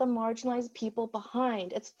left the marginalized people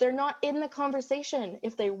behind. They're not in the conversation.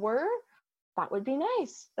 If they were, that would be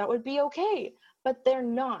nice. That would be okay. But they're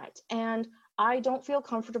not. And I don't feel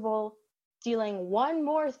comfortable stealing one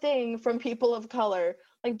more thing from people of color,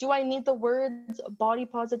 Like, do I need the words body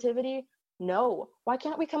positivity? No. Why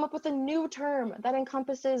can't we come up with a new term that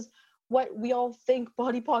encompasses what we all think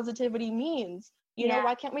body positivity means? You know,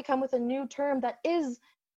 why can't we come with a new term that is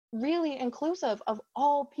really inclusive of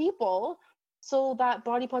all people, so that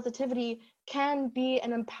body positivity can be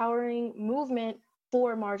an empowering movement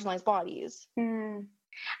for marginalized bodies?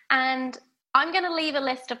 And I'm going to leave a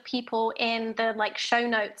list of people in the like show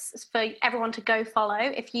notes for everyone to go follow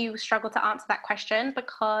if you struggle to answer that question,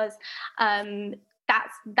 because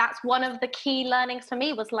that's one of the key learnings for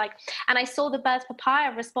me was like, and I saw the Birds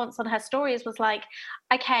Papaya response on her stories was like,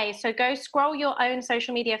 okay, so go scroll your own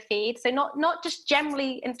social media feed. So not just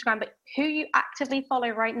generally Instagram, but who you actively follow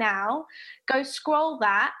right now, go scroll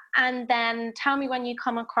that and then tell me when you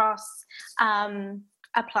come across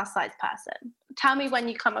a plus size person. Tell me when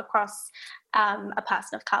you come across a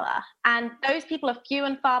person of color. And those people are few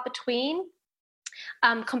and far between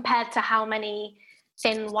compared to how many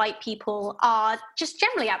thin white people are just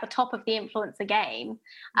generally at the top of the influencer game.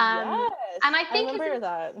 Yes, and I think I remember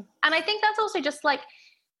that. And I think that's also just like,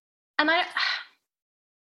 and I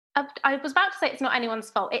was about to say it's not anyone's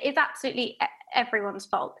fault. It is absolutely everyone's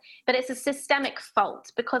fault, but it's a systemic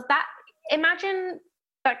fault, because that, imagine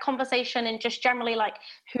that conversation and just generally like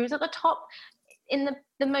who's at the top in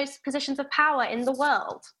the most positions of power in the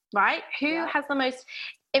world, right? Who has the most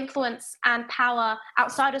influence and power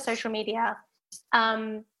outside of social media?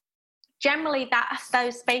 Generally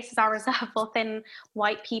those spaces are reserved for thin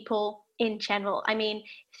white people in general. I mean,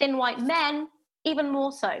 thin white men even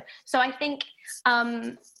more so. So I think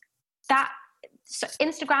so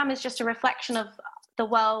Instagram is just a reflection of the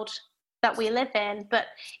world that we live in, but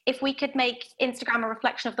if we could make Instagram a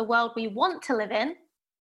reflection of the world we want to live in,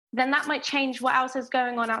 then that might change what else is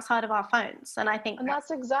going on outside of our phones. And I think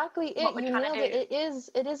that's exactly it. You nailed it.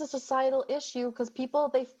 It is a societal issue, because people,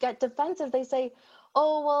 they get defensive. They say,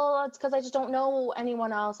 oh, well, it's because I just don't know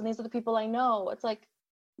anyone else, and these are the people I know. It's like,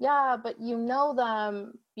 yeah, but you know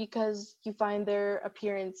them because you find their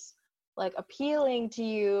appearance like appealing to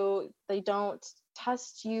you. They don't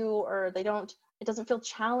test you, or it doesn't feel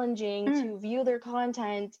challenging to view their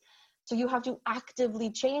content. So you have to actively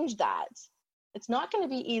change that. It's not going to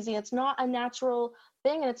be easy. It's not a natural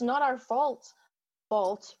thing, and it's not our fault,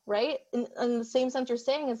 right? In the same sense you're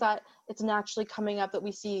saying is that it's naturally coming up that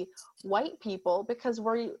we see white people, because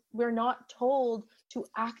we're not told to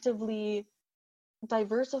actively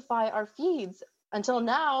diversify our feeds until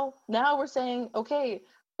now. Now we're saying, okay,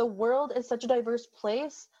 the world is such a diverse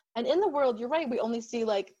place, and in the world, you're right, we only see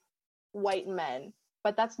like white men,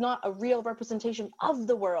 but that's not a real representation of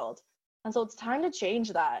the world. And so it's time to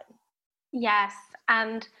change that. Yes.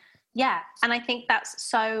 And I think that's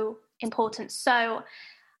so important. So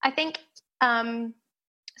I think,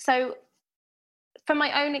 so from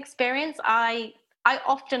my own experience, I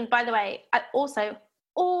often, by the way, I also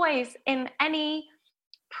always in any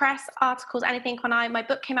press articles, anything, when my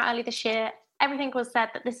book came out early this year, everything was said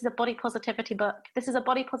that this is a body positivity book. She's a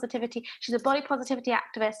body positivity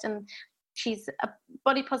activist, and she's a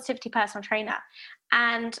body positivity personal trainer.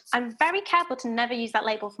 And I'm very careful to never use that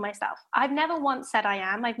label for myself. I've never once said I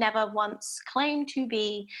am. I've never once claimed to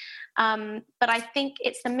be. But I think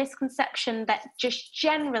it's the misconception that just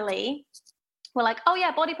generally we're like, oh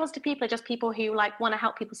yeah, body positive people are just people who like want to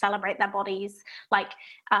help people celebrate their bodies, like,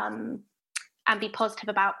 and be positive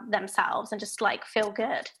about themselves and just like feel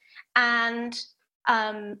good. And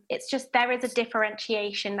it's just, there is a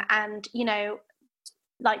differentiation, and you know,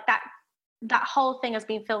 like that whole thing has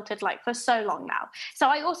been filtered like for so long now. So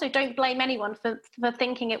I also don't blame anyone for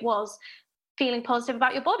thinking it was feeling positive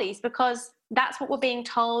about your bodies, because that's what we're being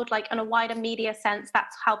told, like in a wider media sense,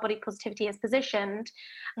 that's how body positivity is positioned.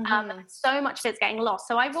 So much of it's getting lost.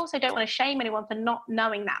 So I also don't want to shame anyone for not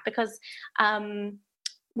knowing that, because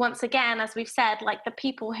once again, as we've said, like the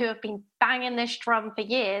people who have been banging this drum for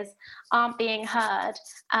years aren't being heard.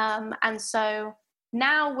 And so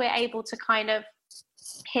now we're able to kind of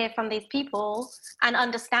hear from these people and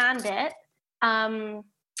understand it.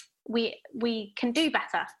 We can do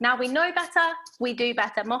better. Now we know better, we do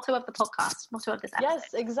better. Motto of the podcast, motto of this episode.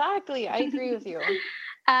 Yes, exactly. I agree with you.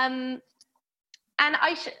 And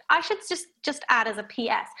I should just add as a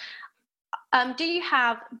PS, do you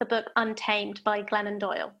have the book Untamed by Glennon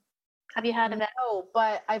Doyle? Have you heard of it? No,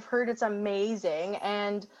 but I've heard it's amazing.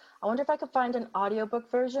 And I wonder if I could find an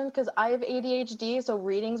audiobook version, because I have ADHD, so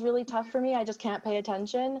reading's really tough for me. I just can't pay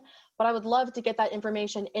attention. But I would love to get that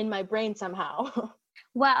information in my brain somehow.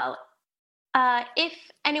 Well, if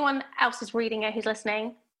anyone else is reading it who's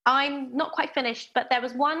listening, I'm not quite finished, but there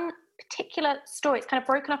was one particular story. It's kind of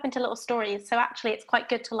broken up into little stories. So actually it's quite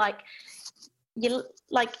good to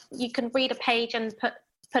you can read a page and put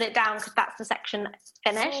put it down because that's the section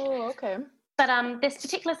finished. Oh, okay. But this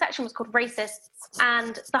particular section was called Racists,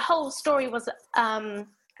 and the whole story was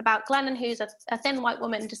about Glennon, who's a thin white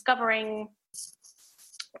woman discovering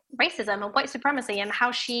racism and white supremacy, and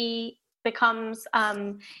how she becomes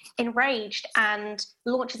enraged and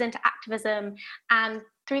launches into activism, and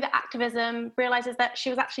through the activism realizes that she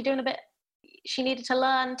was actually doing she needed to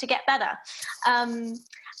learn to get better.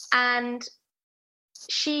 And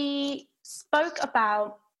she spoke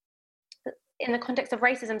about, in the context of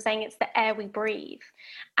racism, saying it's the air we breathe.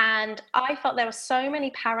 And I felt there were so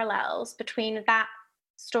many parallels between that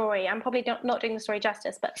story. I'm probably not doing the story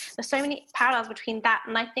justice, but there's so many parallels between that.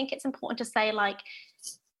 And I think it's important to say, like,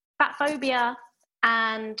 fat phobia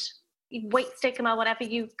and weight stigma, whatever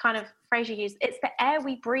you kind of phrase you use, it's the air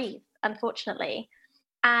we breathe, unfortunately.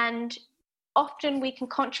 And often we can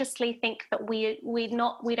consciously think that we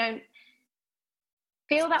don't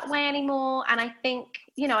feel that way anymore. And I think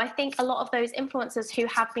a lot of those influencers who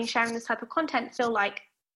have been sharing this type of content feel like,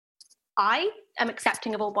 I am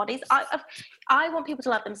accepting of all bodies. I want people to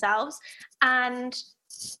love themselves, and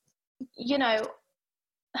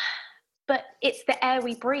but it's the air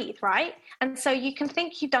we breathe, right? And so you can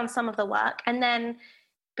think you've done some of the work, and then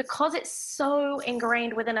because it's so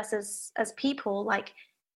ingrained within us as people, like,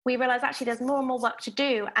 we realize actually there's more and more work to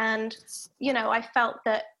do. And I felt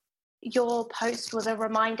that your post was a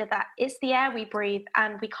reminder that it's the air we breathe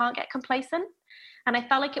and we can't get complacent. And I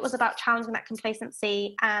felt like it was about challenging that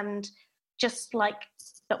complacency, and just like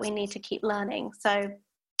that we need to keep learning. So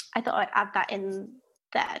I thought I'd add that in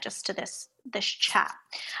there just to this chat.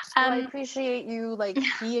 Well, I appreciate you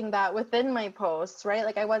being that within my posts, right?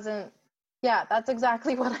 Like, I wasn't, that's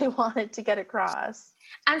exactly what I wanted to get across.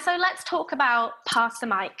 And so let's talk about pass the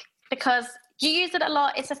mic, because you use it a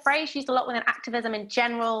lot. It's a phrase used a lot within activism in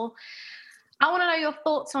general. I want to know your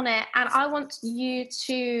thoughts on it, and I want you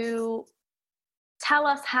to tell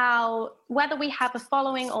us how, whether we have a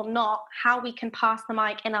following or not, how we can pass the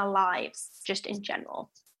mic in our lives, just in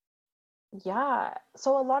general. Yeah.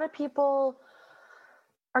 So a lot of people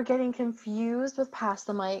are getting confused with pass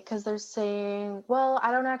the mic because they're saying, well,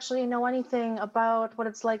 I don't actually know anything about what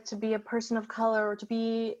it's like to be a person of color or to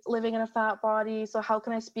be living in a fat body. So how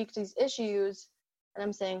can I speak to these issues? And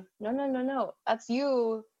I'm saying, no. That's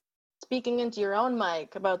you speaking into your own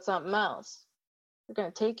mic about something else. You're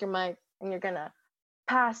going to take your mic and you're going to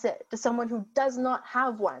pass it to someone who does not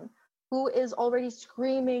have one, who is already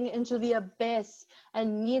screaming into the abyss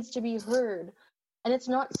and needs to be heard. And it's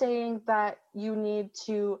not saying that you need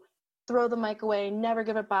to throw the mic away, never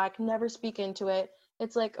give it back, never speak into it.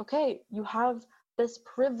 It's like, okay, you have this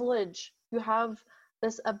privilege, you have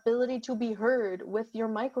this ability to be heard with your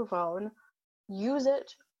microphone. Use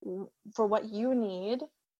it for what you need,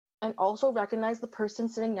 and also recognize the person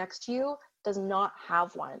sitting next to you does not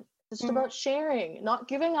have one. It's just about sharing, not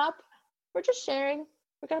giving up. We're just sharing.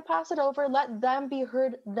 We're going to pass it over. Let them be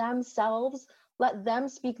heard themselves. Let them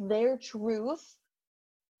speak their truth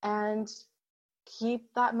and keep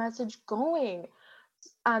that message going.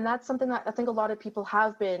 And that's something that I think a lot of people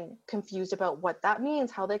have been confused about, what that means,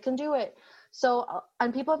 how they can do it. So,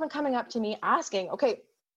 and people have been coming up to me asking, okay,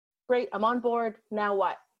 great, I'm on board, now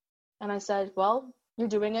what? And I said, well, you're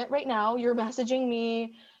doing it right now. You're messaging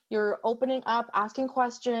me, you're opening up, asking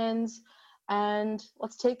questions, and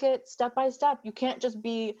let's take it step by step. You can't just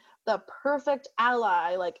be the perfect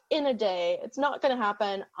ally in a day. It's not going to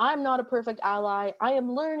happen. I'm not a perfect ally. I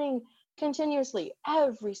am learning continuously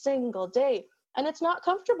every single day. And it's not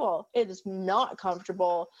comfortable. It is not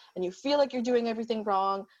comfortable. And you feel like you're doing everything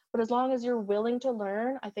wrong. But as long as you're willing to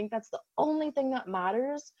learn, I think that's the only thing that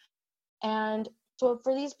matters. And so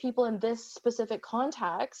for these people in this specific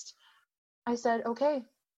context, I said, okay,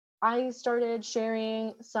 I started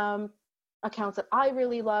sharing some accounts that I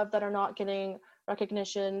really love that are not getting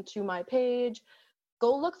recognition to my page.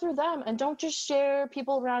 Go look through them, and don't just share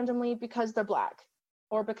people randomly because they're Black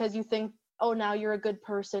or because you think, oh, now you're a good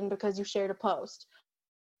person because you shared a post.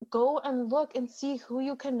 Go and look and see who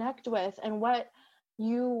you connect with and what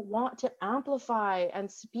you want to amplify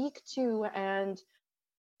and speak to, and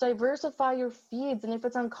diversify your feeds. And if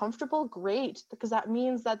it's uncomfortable, great, because that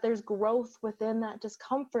means that there's growth within that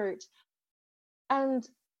discomfort. And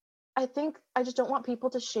I think I just don't want people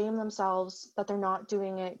to shame themselves that they're not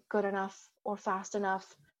doing it good enough or fast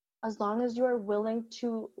enough. As long as you are willing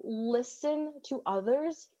to listen to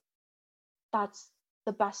others, that's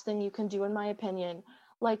the best thing you can do, in my opinion.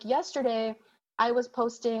 Like yesterday, I was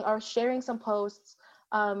posting or sharing some posts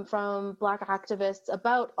from Black activists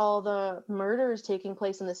about all the murders taking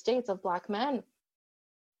place in the States of Black men.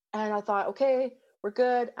 And I thought, okay, we're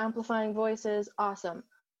good, amplifying voices, awesome.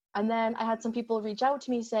 And then I had some people reach out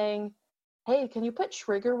to me saying, hey, can you put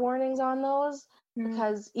trigger warnings on those?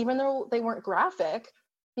 Because even though they weren't graphic,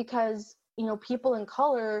 because, you know, people in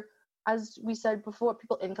color, as we said before,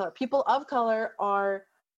 people of color are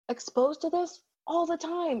exposed to this all the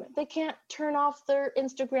time. They can't turn off their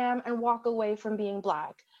Instagram and walk away from being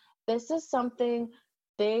Black. This is something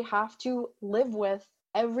they have to live with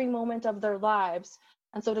every moment of their lives.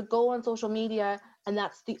 And so to go on social media and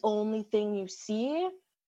that's the only thing you see,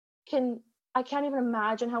 I can't even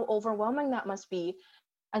imagine how overwhelming that must be.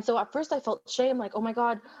 And so at first I felt shame, like, oh my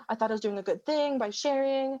God, I thought I was doing a good thing by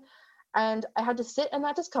sharing. And I had to sit in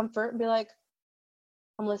that discomfort and be like,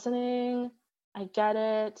 I'm listening, I get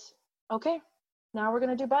it. Okay, now we're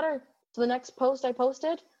gonna do better. So the next post I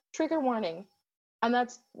posted, trigger warning. And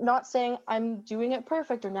that's not saying I'm doing it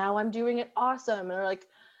perfect or now I'm doing it awesome. Or like,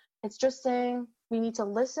 it's just saying we need to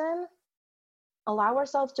listen, allow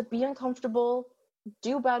ourselves to be uncomfortable,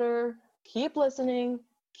 do better, keep listening,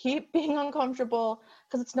 keep being uncomfortable,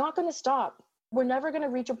 because it's not going to stop. We're never going to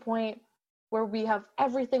reach a point where we have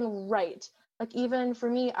everything right. Like even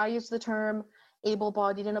for me, I used the term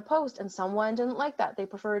able-bodied in a post and someone didn't like that. They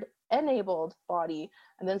preferred enabled body.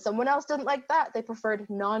 And then someone else didn't like that. They preferred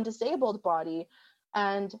non-disabled body.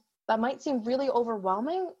 And that might seem really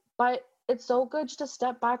overwhelming, but it's so good just to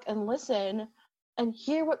step back and listen and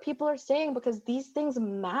hear what people are saying, because these things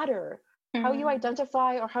matter. How you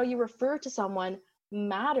identify or how you refer to someone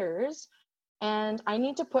matters. And I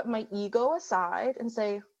need to put my ego aside and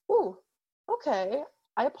say, ooh, okay,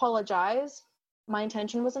 I apologize. My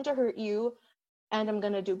intention wasn't to hurt you, and I'm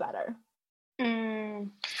going to do better.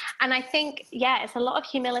 And I think, yeah, it's a lot of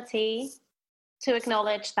humility to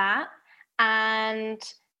acknowledge that. And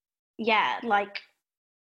yeah, like,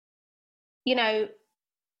 you know,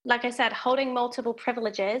 like I said, holding multiple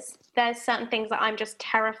privileges, there's certain things that I'm just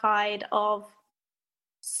terrified of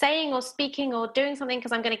saying or speaking or doing something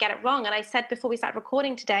because I'm going to get it wrong. And I said before we started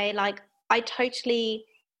recording today, like, I totally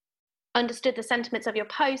understood the sentiments of your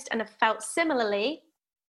post and have felt similarly.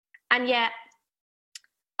 And yet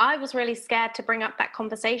I was really scared to bring up that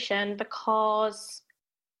conversation because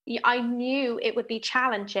I knew it would be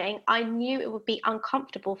challenging. I knew it would be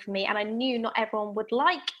uncomfortable for me. And I knew not everyone would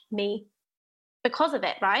like me because of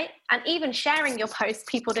it, right? And even sharing your post,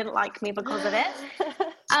 people didn't like me because of it.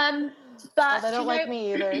 But they don't like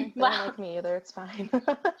me either. They don't like me either. It's fine. You know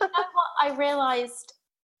what? I realized,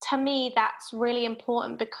 to me, that's really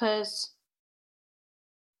important, because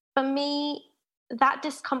for me, that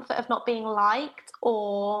discomfort of not being liked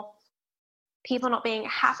or people not being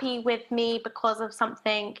happy with me because of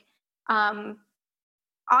something,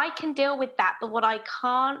 I can deal with that. But what I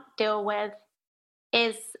can't deal with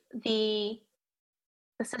is the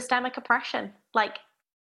systemic oppression. Like,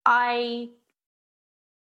 I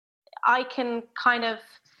can kind of,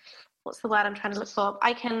 what's the word I'm trying to look for?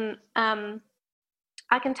 I can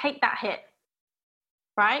take that hit,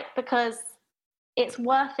 right? Because it's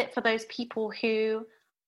worth it for those people who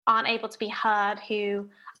aren't able to be heard, who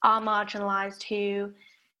are marginalized, who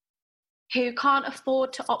can't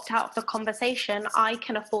afford to opt out of the conversation. I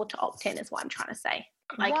can afford to opt in, is what I'm trying to say.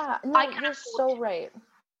 Like, yeah, no, you're so right.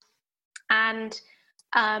 And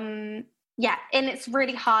yeah, and it's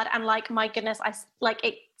really hard. And like, my goodness,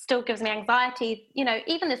 it still gives me anxiety. You know,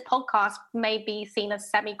 even this podcast may be seen as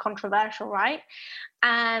semi-controversial, right?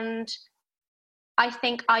 And I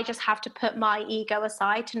think I just have to put my ego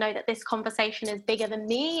aside to know that this conversation is bigger than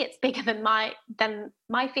me. It's bigger than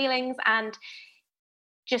my feelings, and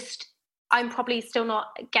just, I'm probably still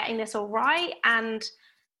not getting this all right. And,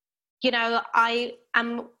 you know,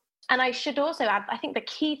 and I should also add, I think the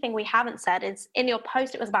key thing we haven't said is, in your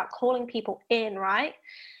post, it was about calling people in, right?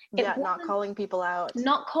 Yeah, not calling people out.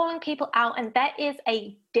 Not calling people out. And there is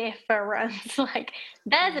a difference. Like,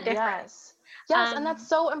 there's a difference. Yes, and that's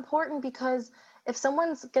so important, because if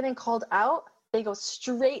someone's getting called out, they go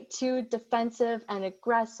straight to defensive and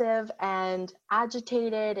aggressive and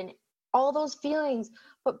agitated and all those feelings.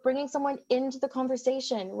 But bringing someone into the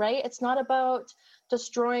conversation, right? It's not about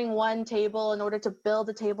destroying one table in order to build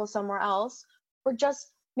a table somewhere else. We're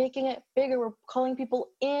just making it bigger. We're calling people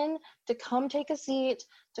in to come take a seat,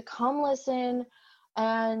 to come listen.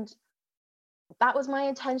 And that was my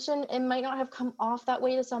intention. It might not have come off that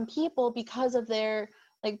way to some people because of their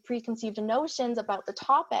like preconceived notions about the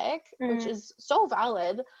topic, which is so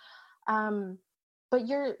valid. But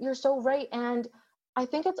you're so right. And I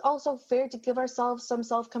think it's also fair to give ourselves some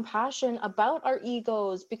self-compassion about our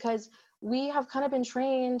egos, because we have kind of been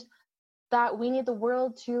trained that we need the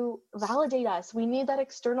world to validate us. We need that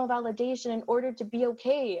external validation in order to be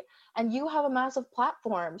okay. And you have a massive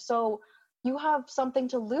platform. So you have something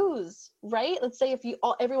to lose, right? Let's say if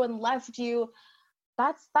everyone left you,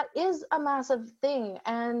 that is a massive thing.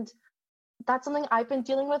 And that's something I've been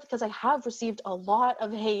dealing with because I have received a lot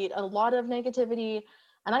of hate, a lot of negativity,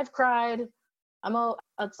 and I've cried.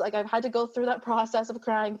 It's like I've had to go through that process of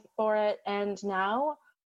crying for it. And now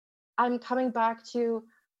I'm coming back to,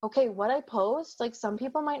 okay, what I post, like some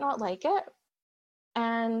people might not like it.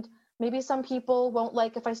 And maybe some people won't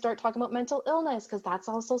like if I start talking about mental illness, because that's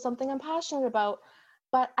also something I'm passionate about.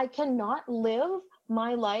 But I cannot live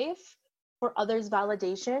my life for others'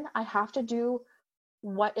 validation. I have to do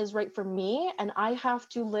what is right for me, and I have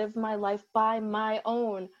to live my life by my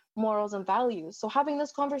own morals and values. So having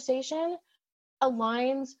this conversation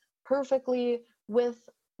aligns perfectly with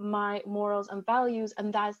my morals and values,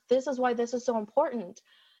 and this is why this is so important.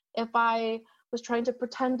 If I was trying to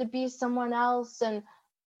pretend to be someone else and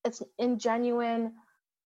it's ingenuine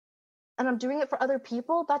and I'm doing it for other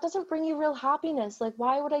people, that doesn't bring you real happiness. Like,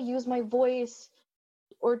 why would I use my voice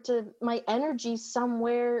or my energy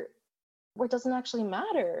somewhere where it doesn't actually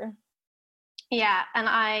matter? Yeah, and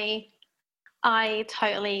I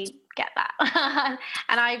totally get that.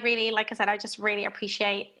 And I really, like I said, I just really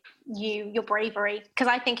appreciate your bravery, because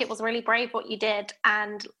I think it was really brave what you did.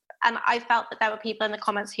 And I felt that there were people in the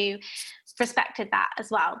comments who respected that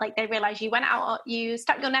as well. Like, they realized you went out, you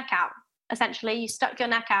stuck your neck out, essentially. You stuck your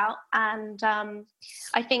neck out. And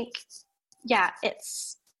I think, yeah,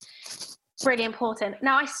 it's really important.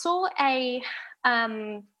 Now, I saw a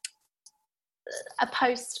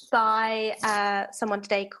post by someone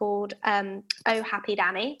today called Oh Happy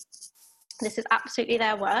Danny. This is absolutely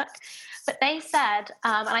their work. But they said,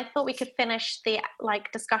 and I thought we could finish the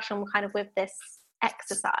discussion kind of with this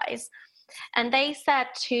exercise. And they said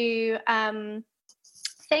to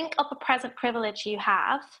think of a present privilege you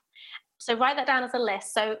have. So write that down as a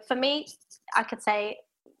list. So for me, I could say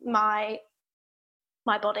my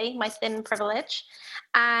body, my thin privilege,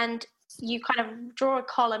 and you kind of draw a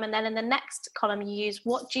column, and then in the next column you use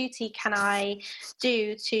what duty can I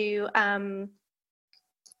do to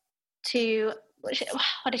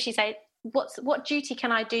what did she say? What duty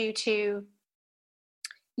can I do to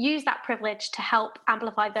use that privilege to help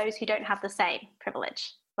amplify those who don't have the same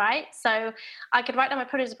privilege, right? So I could write down my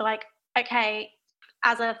privilege and be like, okay,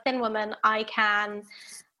 as a thin woman, I can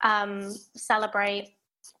celebrate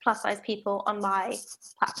plus size people on my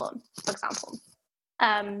platform, for example.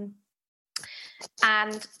 And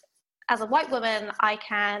as a white woman, I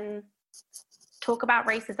can talk about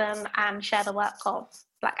racism and share the work of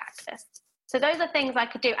Black activists. So those are things I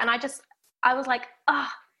could do. And I was like,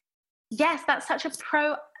 yes, that's such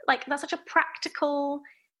a practical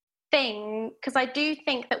thing. Because I do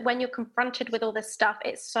think that when you're confronted with all this stuff,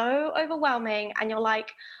 it's so overwhelming, and you're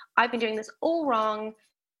like, I've been doing this all wrong.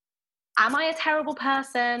 Am I a terrible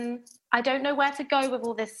person? I don't know where to go with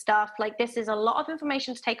all this stuff. Like, this is a lot of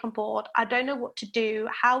information to take on board. I don't know what to do.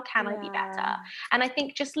 How can I be better? And I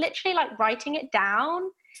think just literally writing it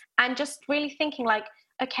down and just really thinking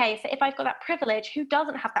okay, so if I've got that privilege, who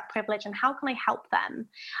doesn't have that privilege, and how can I help them?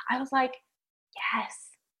 I was like, yes.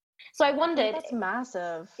 So I wondered. That's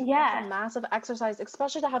massive. Yeah. That's a massive exercise,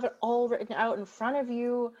 especially to have it all written out in front of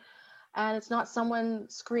you. And it's not someone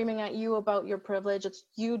screaming at you about your privilege. It's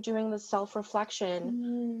you doing the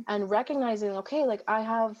self-reflection and recognizing, okay, I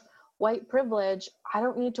have white privilege. I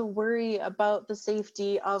don't need to worry about the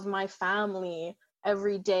safety of my family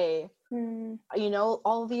every day.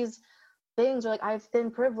 All these things are I have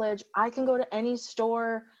thin privilege. I can go to any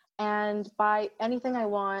store and buy anything I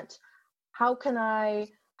want. How can I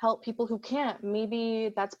help people who can't?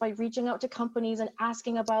 Maybe that's by reaching out to companies and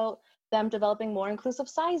asking about them developing more inclusive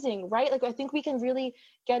sizing, right? I think we can really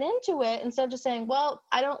get into it instead of just saying, well,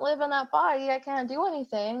 I don't live in that body, I can't do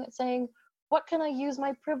anything. It's saying, what can I use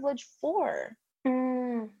my privilege for?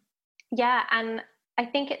 Yeah, and I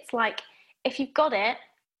think it's if you've got it,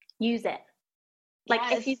 use it.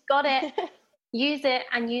 Yes. If you've got it, use it,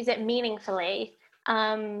 and use it meaningfully.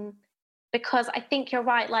 Because I think you're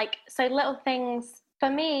right. So little things, for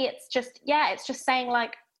me, it's just saying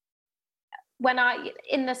when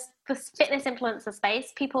in this fitness influencer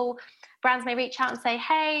space, brands may reach out and say,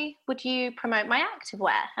 hey, would you promote my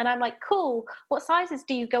activewear? And I'm like, cool. What sizes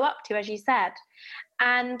do you go up to, as you said?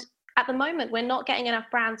 And at the moment, we're not getting enough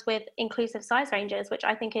brands with inclusive size ranges, which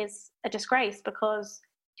I think is a disgrace, because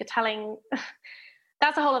you're telling,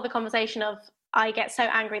 that's a whole other conversation of, I get so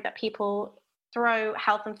angry that people throw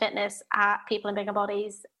health and fitness at people in bigger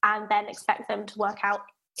bodies and then expect them to work out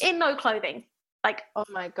in no clothing. Oh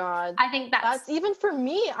my God. I think that's even for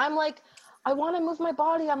me. I'm I want to move my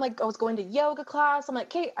body. I was going to yoga class. I'm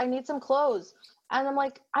Kate, I need some clothes. And I'm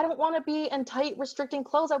like, I don't want to be in tight, restricting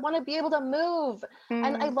clothes. I want to be able to move.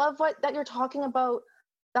 And I love that you're talking about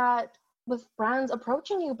that with brands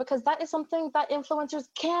approaching you, because that is something that influencers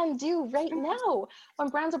can do right now. When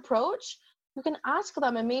brands approach, you can ask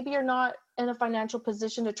them, and maybe you're not in a financial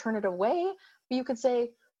position to turn it away, but you could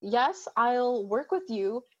say, yes, I'll work with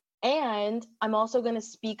you. And I'm also going to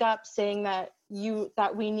speak up saying that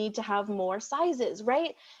we need to have more sizes,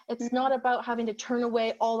 right? It's not about having to turn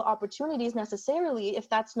away all the opportunities necessarily if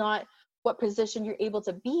that's not what position you're able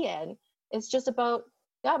to be in. It's just about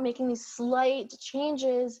making these slight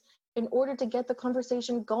changes in order to get the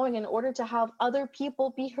conversation going, in order to have other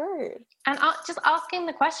people be heard. And just asking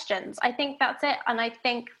the questions. I think that's it. And I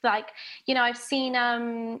think, like, you know, I've seen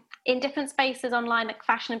in different spaces online, like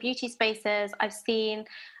fashion and beauty spaces, I've seen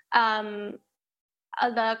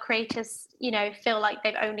other creators, you know, feel like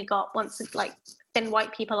they've only got been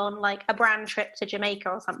white people on like a brand trip to Jamaica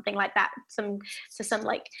or something like that, some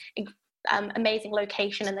like amazing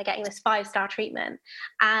location, and they're getting this 5-star treatment.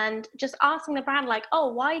 And just asking the brand, like,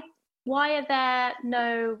 oh, why are there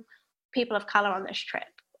no people of color on this trip?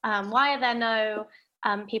 Why are there no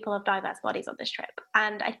people of diverse bodies on this trip?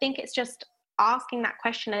 And I think it's just asking that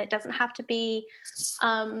question, and it doesn't have to be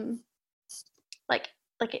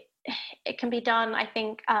it can be done, I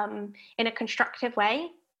think, in a constructive way.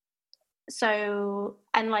 So,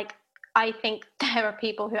 and like, I think there are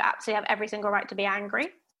people who absolutely have every single right to be angry.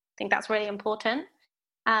 I think that's really important.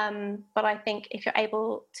 But I think if you're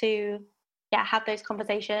able to, have those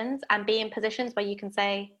conversations and be in positions where you can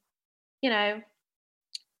say, you know,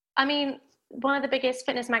 I mean, one of the biggest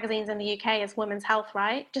fitness magazines in the UK is Women's Health,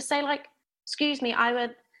 right? Just say, like, excuse me, I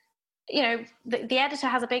would, you know, the editor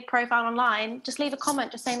has a big profile online, just leave a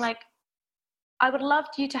comment just saying, like, I would love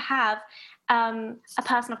you to have a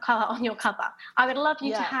person of color on your cover. I would love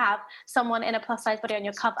you to have someone in a plus size body on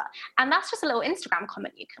your cover. And that's just a little Instagram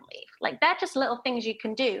comment you can leave. Like, they're just little things you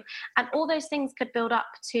can do. And all those things could build up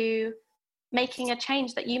to making a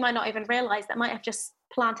change that you might not even realize, that might have just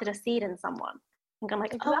planted a seed in someone. And I'm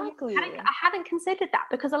like, exactly. I hadn't considered that,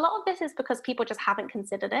 because a lot of this is because people just haven't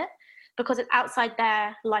considered it, because it's outside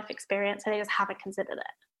their life experience, so they just haven't considered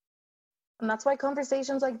it. And that's why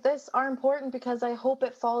conversations like this are important, because I hope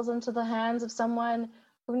it falls into the hands of someone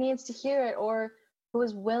who needs to hear it, or who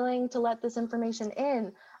is willing to let this information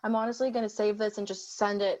in. I'm honestly going to save this and just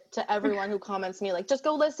send it to everyone who comments me, like, just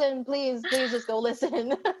go listen, please just go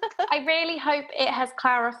listen. I really hope it has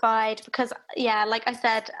clarified, because, like I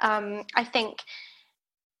said, I think,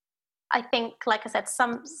 like I said,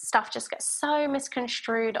 some stuff just gets so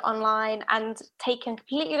misconstrued online and taken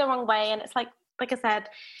completely the wrong way. And it's like I said,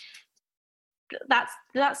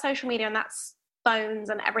 that's social media, and that's phones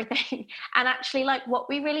and everything. And actually, like, what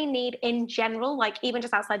we really need in general, like even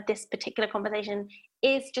just outside this particular conversation,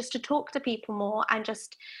 is just to talk to people more,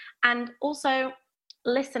 and also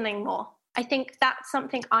listening more. I think that's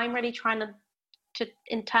something I'm really trying to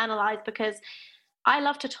internalize, because I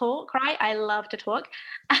love to talk, right? I love to talk.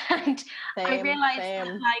 And I realized that,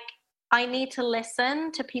 like, I need to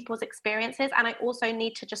listen to people's experiences, and I also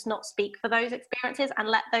need to just not speak for those experiences and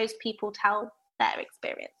let those people tell their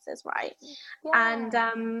experiences, right?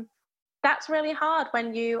 And that's really hard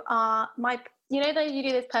when you are you know, though, you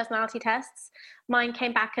do those personality tests. Mine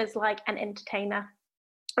came back as like an entertainer,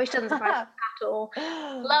 which doesn't surprise me at all.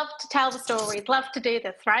 Love to tell the stories, love to do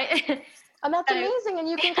this, right? And that's amazing, and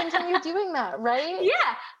you can continue doing that, right?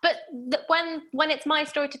 Yeah, but when it's my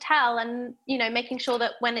story to tell, and, you know, making sure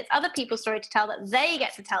that when it's other people's story to tell, that they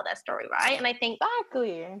get to tell their story, right? And I think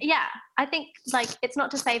exactly. Yeah, I think, like, it's not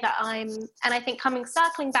to say that and I think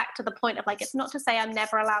circling back to the point of, like, it's not to say I'm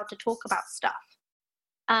never allowed to talk about stuff.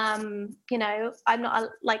 You know, I'm not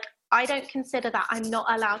I don't consider that I'm not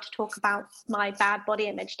allowed to talk about my bad body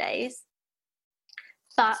image days,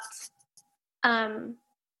 but I'm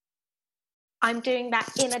doing that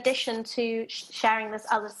in addition to sharing this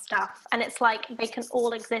other stuff. And it's like they can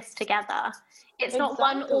all exist together. It's not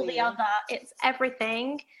one or the other. It's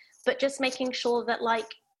everything. But just making sure that,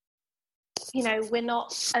 like, you know, we're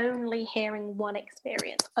not only hearing one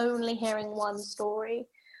experience, only hearing one story.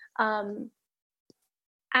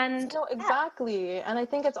 And no, exactly. And I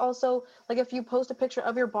think it's also, like, if you post a picture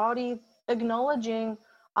of your body acknowledging,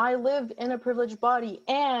 I live in a privileged body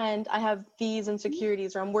and I have these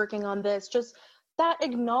insecurities, or I'm working on this, just that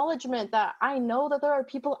acknowledgement that I know that there are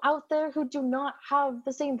people out there who do not have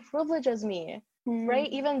the same privilege as me, right?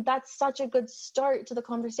 Even that's such a good start to the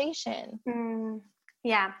conversation.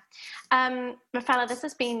 Yeah. Rafaela, this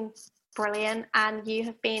has been brilliant, and you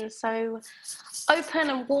have been so open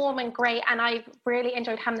and warm and great, and I've really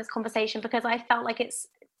enjoyed having this conversation, because I felt like it's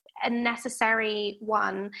a necessary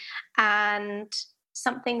one and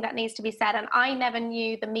something that needs to be said. And I never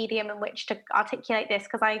knew the medium in which to articulate this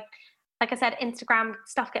because like I said, Instagram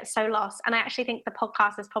stuff gets so lost. And I actually think the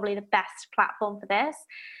podcast is probably the best platform for this.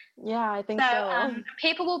 Yeah, I think so.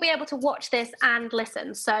 People will be able to watch this and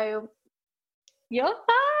listen. So you're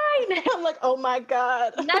fine. I'm like, oh my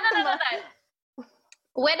God. No.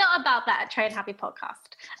 We're not about that at Train Happy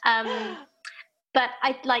Podcast. But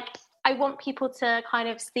I want people to kind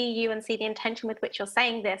of see you and see the intention with which you're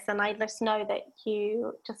saying this. And I just know that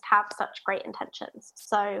you just have such great intentions.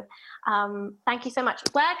 So thank you so much.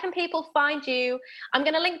 Where can people find you? I'm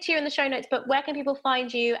going to link to you in the show notes, but where can people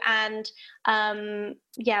find you? And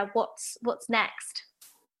what's next?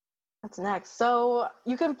 What's next? So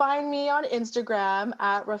you can find me on Instagram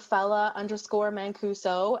at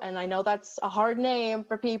Rafaela_Mancuso. And I know that's a hard name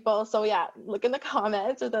for people. So yeah, look in the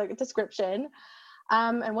comments or the description.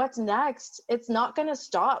 And what's next? It's not going to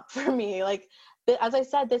stop for me. Like, as I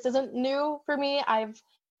said, this isn't new for me. I've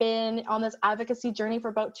been on this advocacy journey for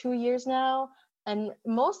about 2 years now. And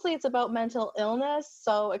mostly it's about mental illness.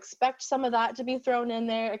 So expect some of that to be thrown in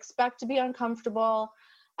there. Expect to be uncomfortable.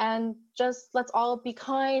 And just let's all be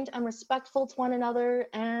kind and respectful to one another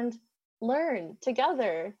and learn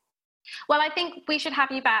together. Well, I think we should have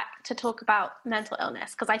you back to talk about mental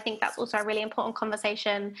illness because I think that's also a really important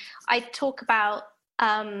conversation. I talk about,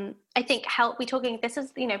 I think this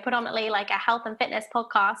is, predominantly like a health and fitness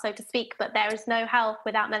podcast, so to speak, but there is no health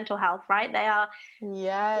without mental health, right? They are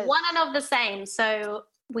one and of the same. So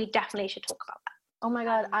we definitely should talk about that. Oh my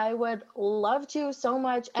God, I would love to so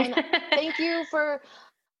much. And thank you for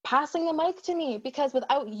passing the mic to me because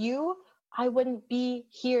without you, I wouldn't be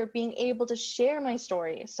here being able to share my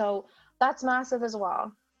story. So that's massive as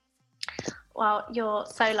well. Well, you're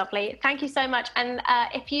so lovely. Thank you so much. And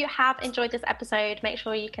if you have enjoyed this episode, make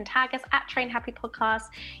sure you can tag us at Train Happy Podcast.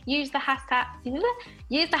 Use the hashtag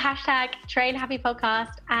Train Happy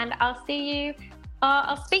Podcast. And I'll speak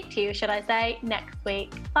to you, should I say, next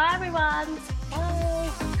week. Bye, everyone. Bye.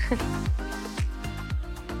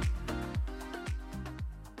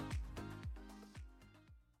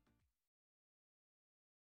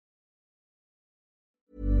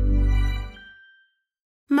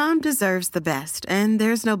 Mom deserves the best, and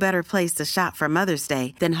there's no better place to shop for Mother's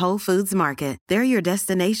Day than Whole Foods Market. They're your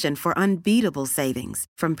destination for unbeatable savings,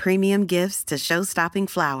 from premium gifts to show-stopping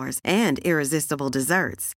flowers and irresistible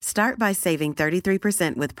desserts. Start by saving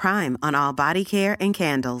 33% with Prime on all body care and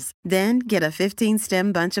candles. Then get a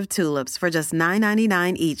 15-stem bunch of tulips for just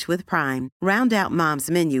 $9.99 each with Prime. Round out Mom's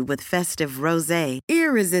menu with festive rosé,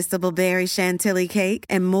 irresistible berry chantilly cake,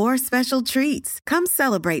 and more special treats. Come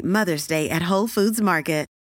celebrate Mother's Day at Whole Foods Market.